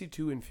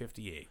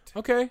 62-58.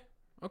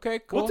 Okay,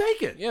 cool. We'll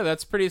take it. Yeah,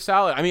 that's pretty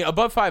solid. I mean,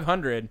 above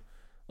 500,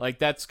 like,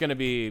 that's going to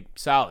be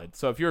solid.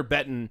 So if you're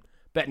betting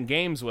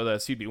games with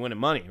us, you'd be winning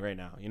money right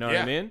now. You know what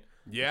I mean?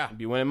 Yeah. You'd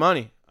be winning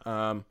money.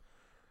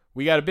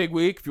 We got a big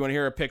week. If you want to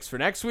hear our picks for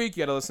next week,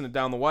 you got to listen to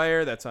Down the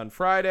Wire. That's on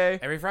Friday.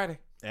 Every Friday.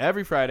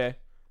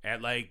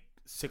 At like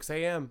 6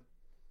 a.m.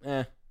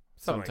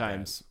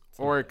 Sometimes.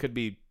 Or it could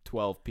be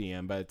 12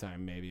 p.m. by the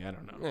time, maybe. I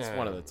don't know. It's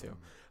one of the two.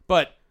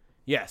 But,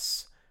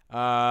 yes.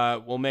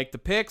 We'll make the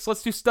picks.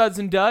 Let's do studs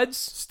and duds.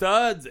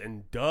 Studs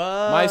and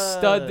duds. My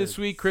stud this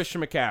week,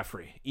 Christian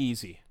McCaffrey.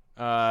 Easy.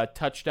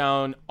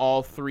 Touchdown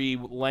all 3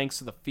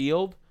 lengths of the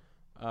field.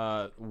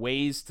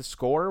 Ways to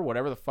score,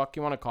 whatever the fuck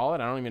you want to call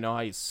it. I don't even know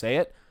how you say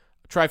it.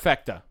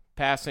 Trifecta.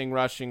 Passing,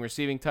 rushing,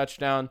 receiving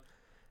touchdown.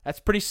 That's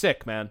pretty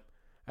sick, man.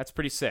 That's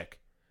pretty sick.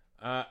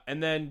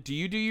 And then, do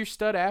you do your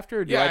stud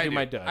after, or do I do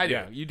my dud? I do.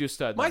 Yeah, you do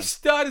stud. My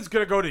stud is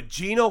going to go to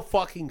Geno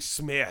fucking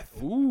Smith.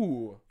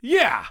 Ooh.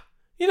 Yeah.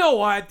 You know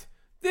what?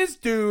 This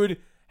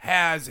dude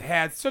has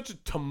had such a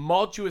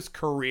tumultuous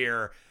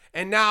career,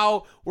 and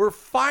now we're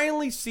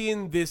finally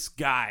seeing this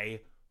guy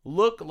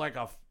look like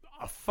a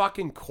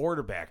fucking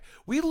quarterback.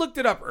 We looked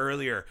it up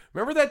earlier.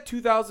 Remember that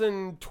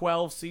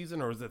 2012 season,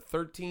 or was it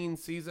 13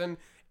 season?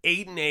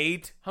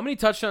 8-8. How many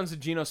touchdowns did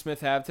Geno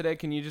Smith have today?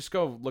 Can you just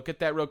go look at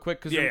that real quick?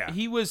 Because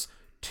he was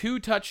 2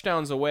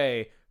 touchdowns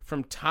away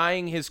from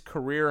tying his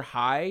career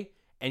high,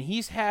 and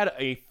he's had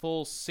a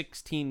full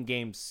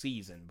 16-game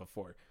season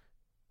before.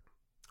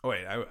 Oh,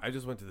 wait, I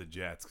just went to the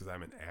Jets because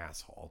I'm an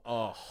asshole.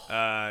 Oh.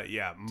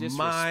 Yeah, Disrespect.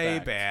 my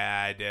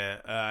bad.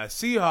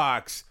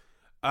 Seahawks.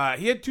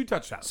 He had 2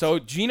 touchdowns. So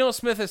Geno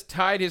Smith has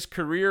tied his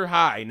career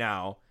high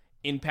now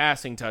in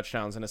passing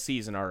touchdowns in a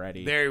season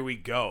already. There we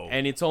go.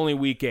 And it's only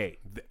week 8.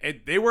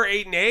 They were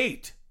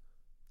 8-8.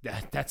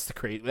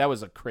 That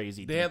was a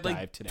crazy They had dive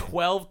like today.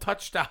 12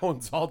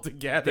 touchdowns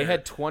altogether. They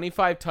had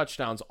 25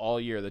 touchdowns all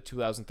year, the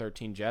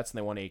 2013 Jets, and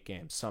they won 8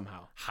 games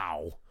somehow.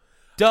 How?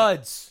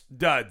 Duds.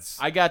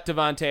 I got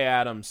Devontae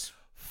Adams.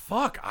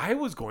 Fuck, I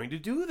was going to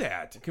do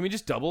that. Can we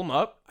just double them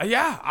up?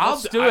 Yeah,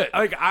 Let's do it.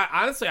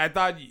 Honestly, I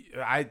thought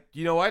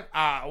you know what?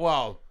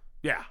 Well,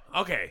 yeah.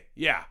 Okay.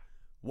 Yeah.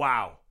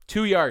 Wow.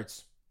 2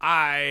 yards.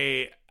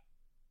 Devontae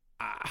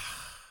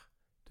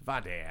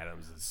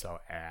Adams is so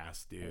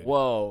ass, dude.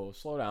 Whoa,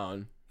 slow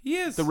down. He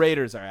is. The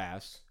Raiders are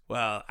ass.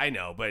 Well, I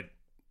know, but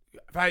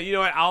you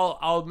know what?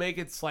 I'll make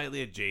it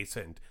slightly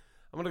adjacent.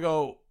 I'm gonna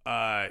go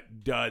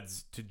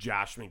duds to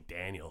Josh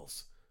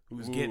McDaniels,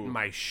 who's getting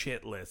my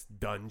shit list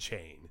done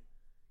chain.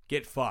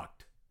 Get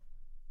fucked.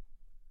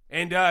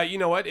 And you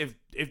know what? If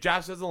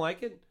Josh doesn't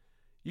like it,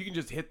 you can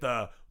just hit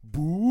the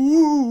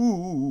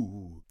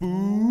boo.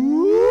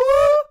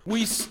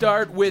 We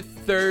start with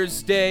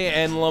Thursday,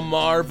 and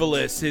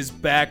Lamarvelous is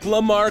back.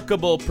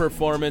 Lamarkable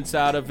performance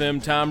out of him.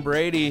 Tom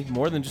Brady,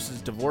 more than just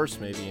his divorce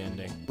maybe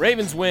ending.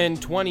 Ravens win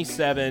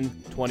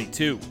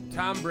 27-22.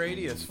 Tom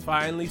Brady has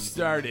finally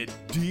started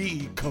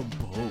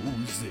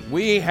decomposing.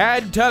 We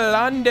head to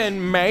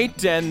London,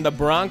 mate, and the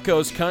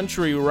Broncos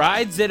country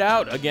rides it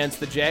out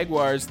against the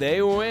Jaguars.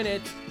 They win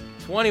it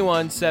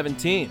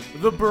 21-17.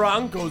 The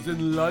Broncos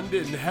in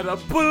London had a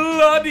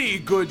bloody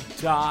good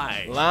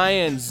time.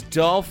 Lions,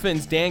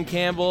 Dolphins, Dan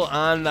Campbell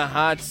on the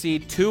hot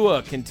seat.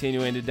 Tua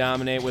continuing to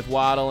dominate with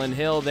Waddle and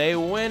Hill. They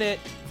win it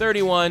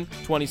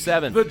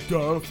 31-27. The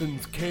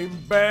Dolphins came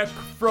back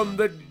from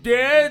the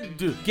dead.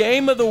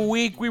 Game of the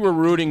week. We were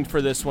rooting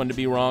for this one to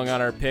be wrong on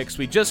our picks.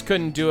 We just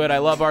couldn't do it. I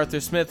love Arthur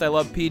Smith. I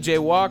love P.J.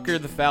 Walker.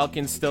 The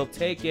Falcons still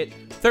take it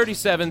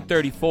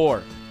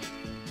 37-34.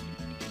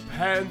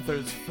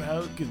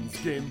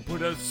 Panthers-Falcons game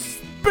put a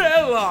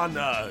spell on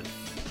us.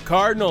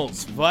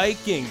 Cardinals,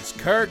 Vikings,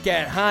 Kirk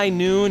at high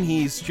noon.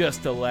 He's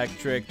just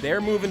electric.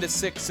 They're moving to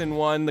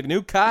 6-1. The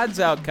new COD's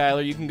out,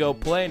 Kyler. You can go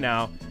play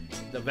now.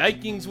 The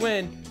Vikings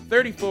win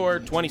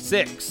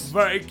 34-26.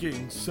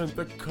 Vikings sent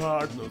the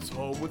Cardinals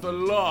home with a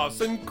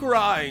loss and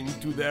crying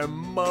to their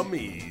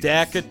mummies.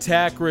 Dak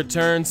Attack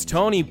returns.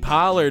 Tony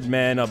Pollard,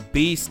 man, a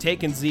beast,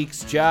 taking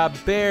Zeke's job.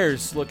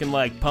 Bears looking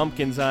like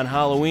pumpkins on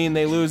Halloween.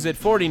 They lose it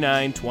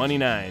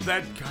 49-29.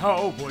 That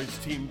Cowboys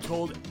team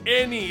told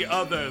any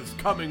others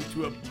coming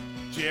to a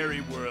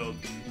Jerry World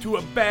to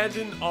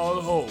abandon all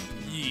hope.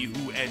 ye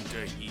who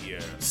enter here.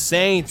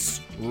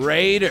 Saints,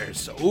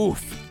 Raiders.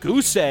 Oof.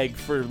 Goose egg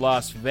for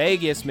Las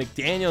Vegas.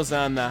 McDaniels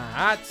on the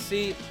hot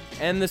seat.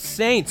 And the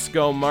Saints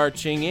go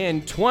marching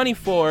in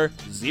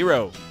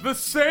 24-0. The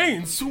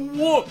Saints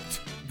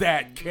whooped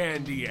that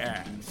candy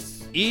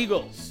ass.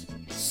 Eagles,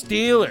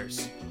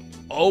 Steelers.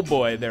 Oh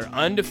boy, they're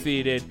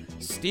undefeated.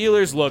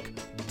 Steelers look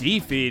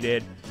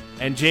defeated.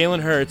 And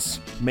Jalen Hurts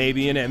may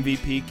be an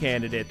MVP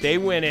candidate. They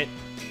win it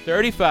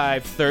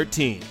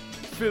 35-13.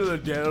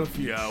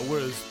 Philadelphia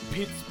was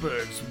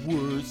Pittsburgh's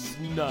worst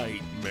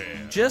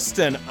nightmare. Just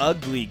an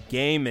ugly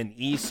game in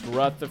East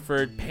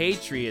Rutherford.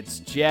 Patriots,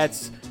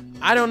 Jets.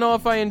 I don't know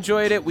if I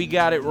enjoyed it. We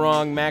got it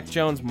wrong. Mac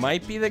Jones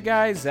might be the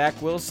guy.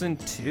 Zach Wilson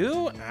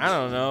too? I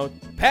don't know.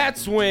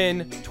 Pats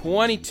win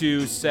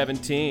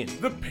 22-17.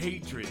 The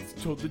Patriots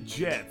told the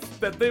Jets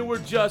that they were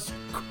just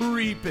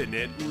creeping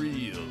it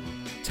real.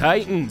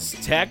 Titans,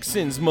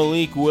 Texans,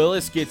 Malik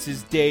Willis gets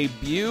his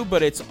debut,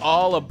 but it's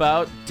all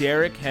about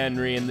Derrick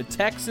Henry, and the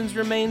Texans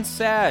remain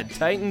sad.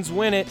 Titans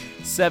win it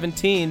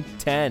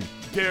 17-10.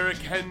 Derrick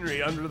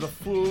Henry under the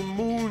full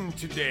moon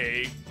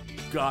today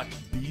got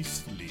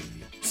beastly.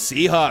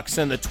 Seahawks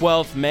and the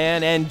 12th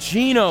man, and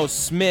Geno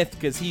Smith,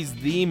 because he's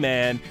the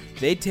man,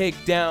 they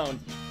take down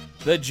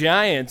the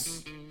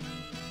Giants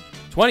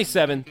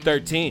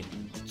 27-13.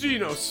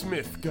 Geno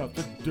Smith got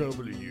the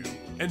W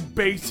and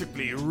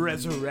basically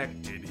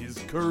resurrected his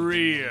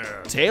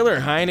career. Taylor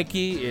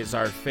Heineke is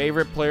our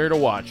favorite player to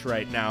watch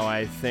right now,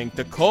 I think.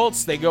 The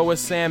Colts, they go with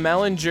Sam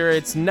Ehlinger.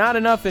 It's not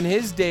enough in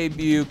his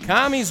debut.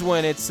 Commies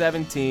win it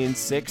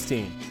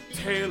 17-16.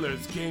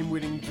 Taylor's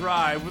game-winning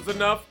drive was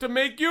enough to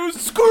make you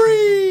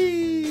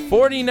scream!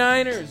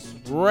 49ers,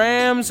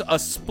 Rams, a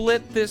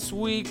split this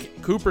week.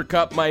 Cooper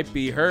Kupp might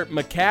be hurt.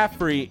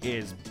 McCaffrey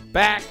is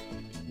back.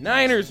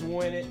 Niners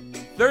win it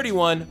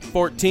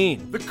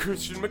 31-14. The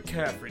Christian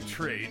McCaffrey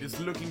trade is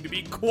looking to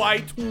be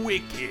quite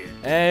wicked.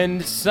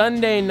 And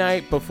Sunday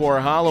night before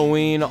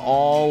Halloween,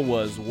 all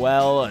was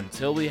well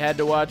until we had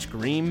to watch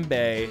Green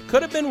Bay.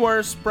 Could have been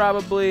worse,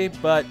 probably,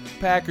 but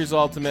Packers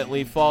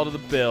ultimately fall to the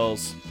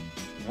Bills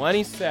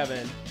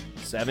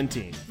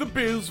 27-17. The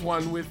Bills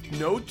won with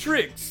no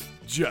tricks,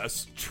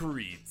 just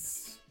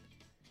treats.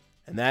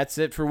 And that's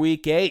it for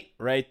week 8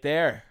 right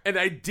there. And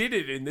I did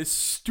it in this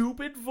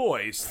stupid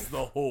voice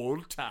the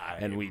whole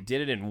time. And we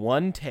did it in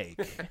one take.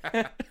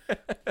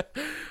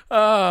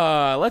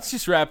 Let's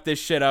just wrap this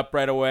shit up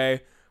right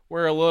away.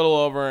 We're a little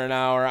over an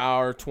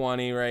hour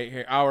 20 right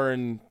here. Hour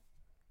and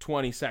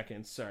 20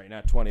 seconds. Sorry,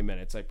 not 20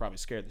 minutes. I probably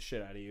scared the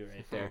shit out of you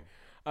right there.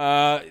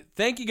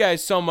 Thank you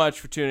guys so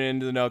much for tuning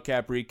into the No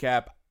Cap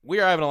Recap.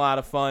 We are having a lot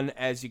of fun,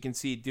 as you can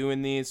see,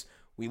 doing these.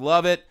 We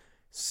love it.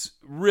 It's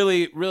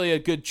really, really a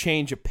good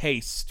change of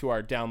pace to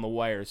our down the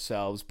wire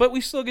selves, but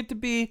we still get to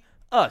be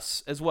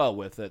us as well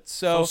with it.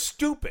 So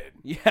stupid.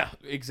 Yeah,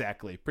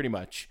 exactly. Pretty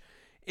much.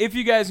 If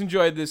you guys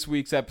enjoyed this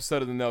week's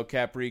episode of the No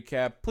Cap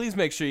Recap, please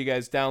make sure you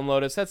guys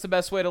download us. That's the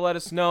best way to let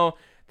us know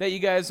that you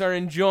guys are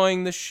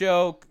enjoying the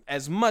show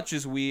as much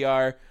as we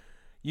are.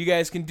 You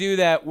guys can do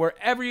that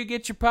wherever you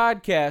get your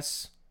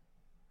podcasts.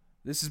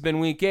 This has been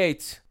week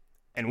 8,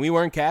 and we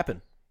weren't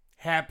capping.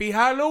 Happy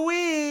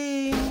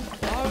Halloween!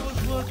 I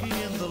was working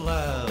in the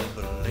lab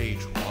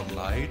late one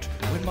night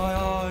when my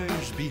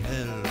eyes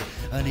beheld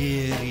an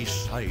eerie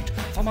sight.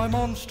 For my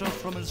monster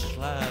from his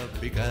slab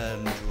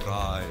began to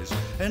rise,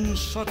 and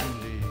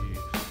suddenly,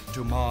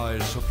 to my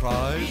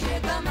surprise, He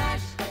did the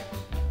mash.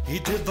 He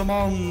did the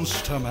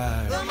monster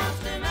mash. The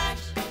monster mash.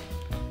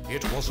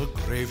 It was a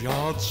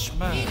graveyard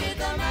smash. He did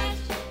the mash.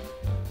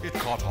 It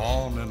caught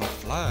on in a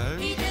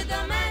flash. He did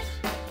the mash.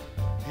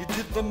 He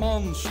did the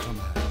monster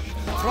mash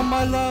from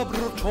my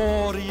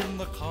laboratory in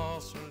the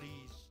castle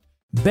east.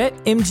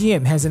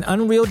 BetMGM has an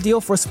unreal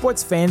deal for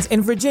sports fans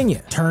in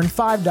Virginia. Turn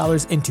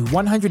 $5 into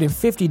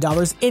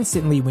 $150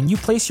 instantly when you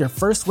place your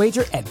first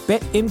wager at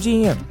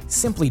BetMGM.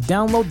 Simply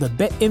download the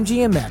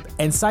BetMGM app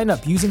and sign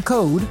up using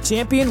code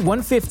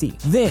Champion150.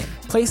 Then,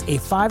 place a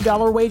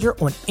 $5 wager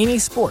on any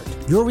sport.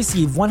 You'll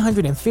receive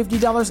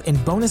 $150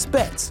 in bonus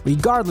bets,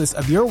 regardless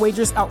of your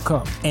wager's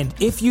outcome. And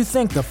if you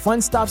think the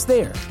fun stops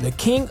there, the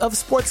king of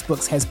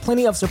sportsbooks has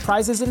plenty of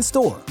surprises in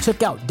store.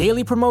 Check out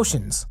daily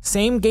promotions,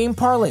 same-game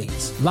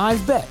parlays,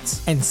 live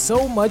bets, and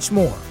so much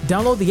more.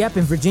 Download the app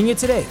in Virginia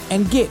today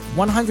and get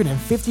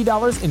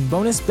 $150 in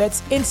bonus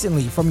bets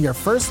instantly from your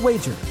first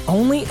wager.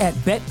 Only at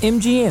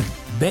BetMGM.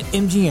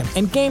 BetMGM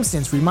and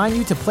GameSense remind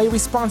you to play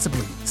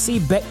responsibly. See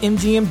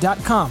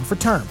BetMGM.com for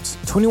terms.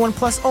 21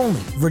 plus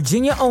only.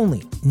 Virginia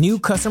only. New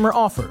customer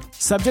offer.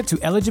 Subject to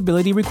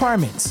eligibility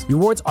requirements.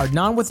 Rewards are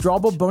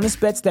non-withdrawable bonus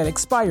bets that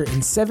expire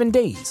in 7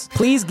 days.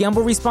 Please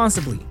gamble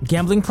responsibly.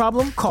 Gambling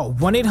problem? Call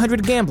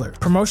 1-800-GAMBLER.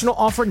 Promotional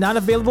offer not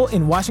available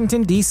in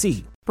Washington,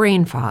 D.C.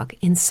 Brain fog,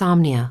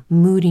 insomnia,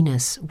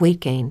 moodiness, weight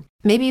gain.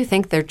 Maybe you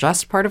think they're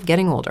just part of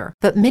getting older,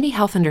 but MIDI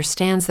Health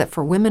understands that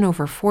for women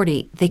over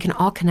 40, they can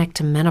all connect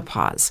to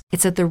menopause.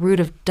 It's at the root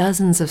of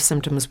dozens of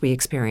symptoms we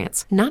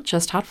experience, not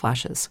just hot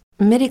flashes.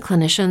 MIDI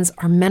clinicians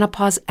are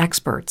menopause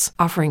experts,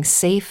 offering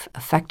safe,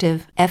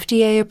 effective,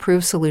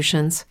 FDA-approved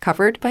solutions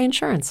covered by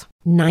insurance.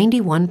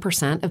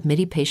 91% of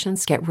MIDI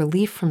patients get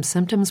relief from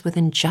symptoms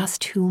within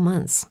just 2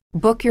 months.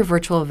 Book your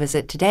virtual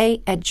visit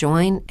today at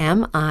joinmidi.com.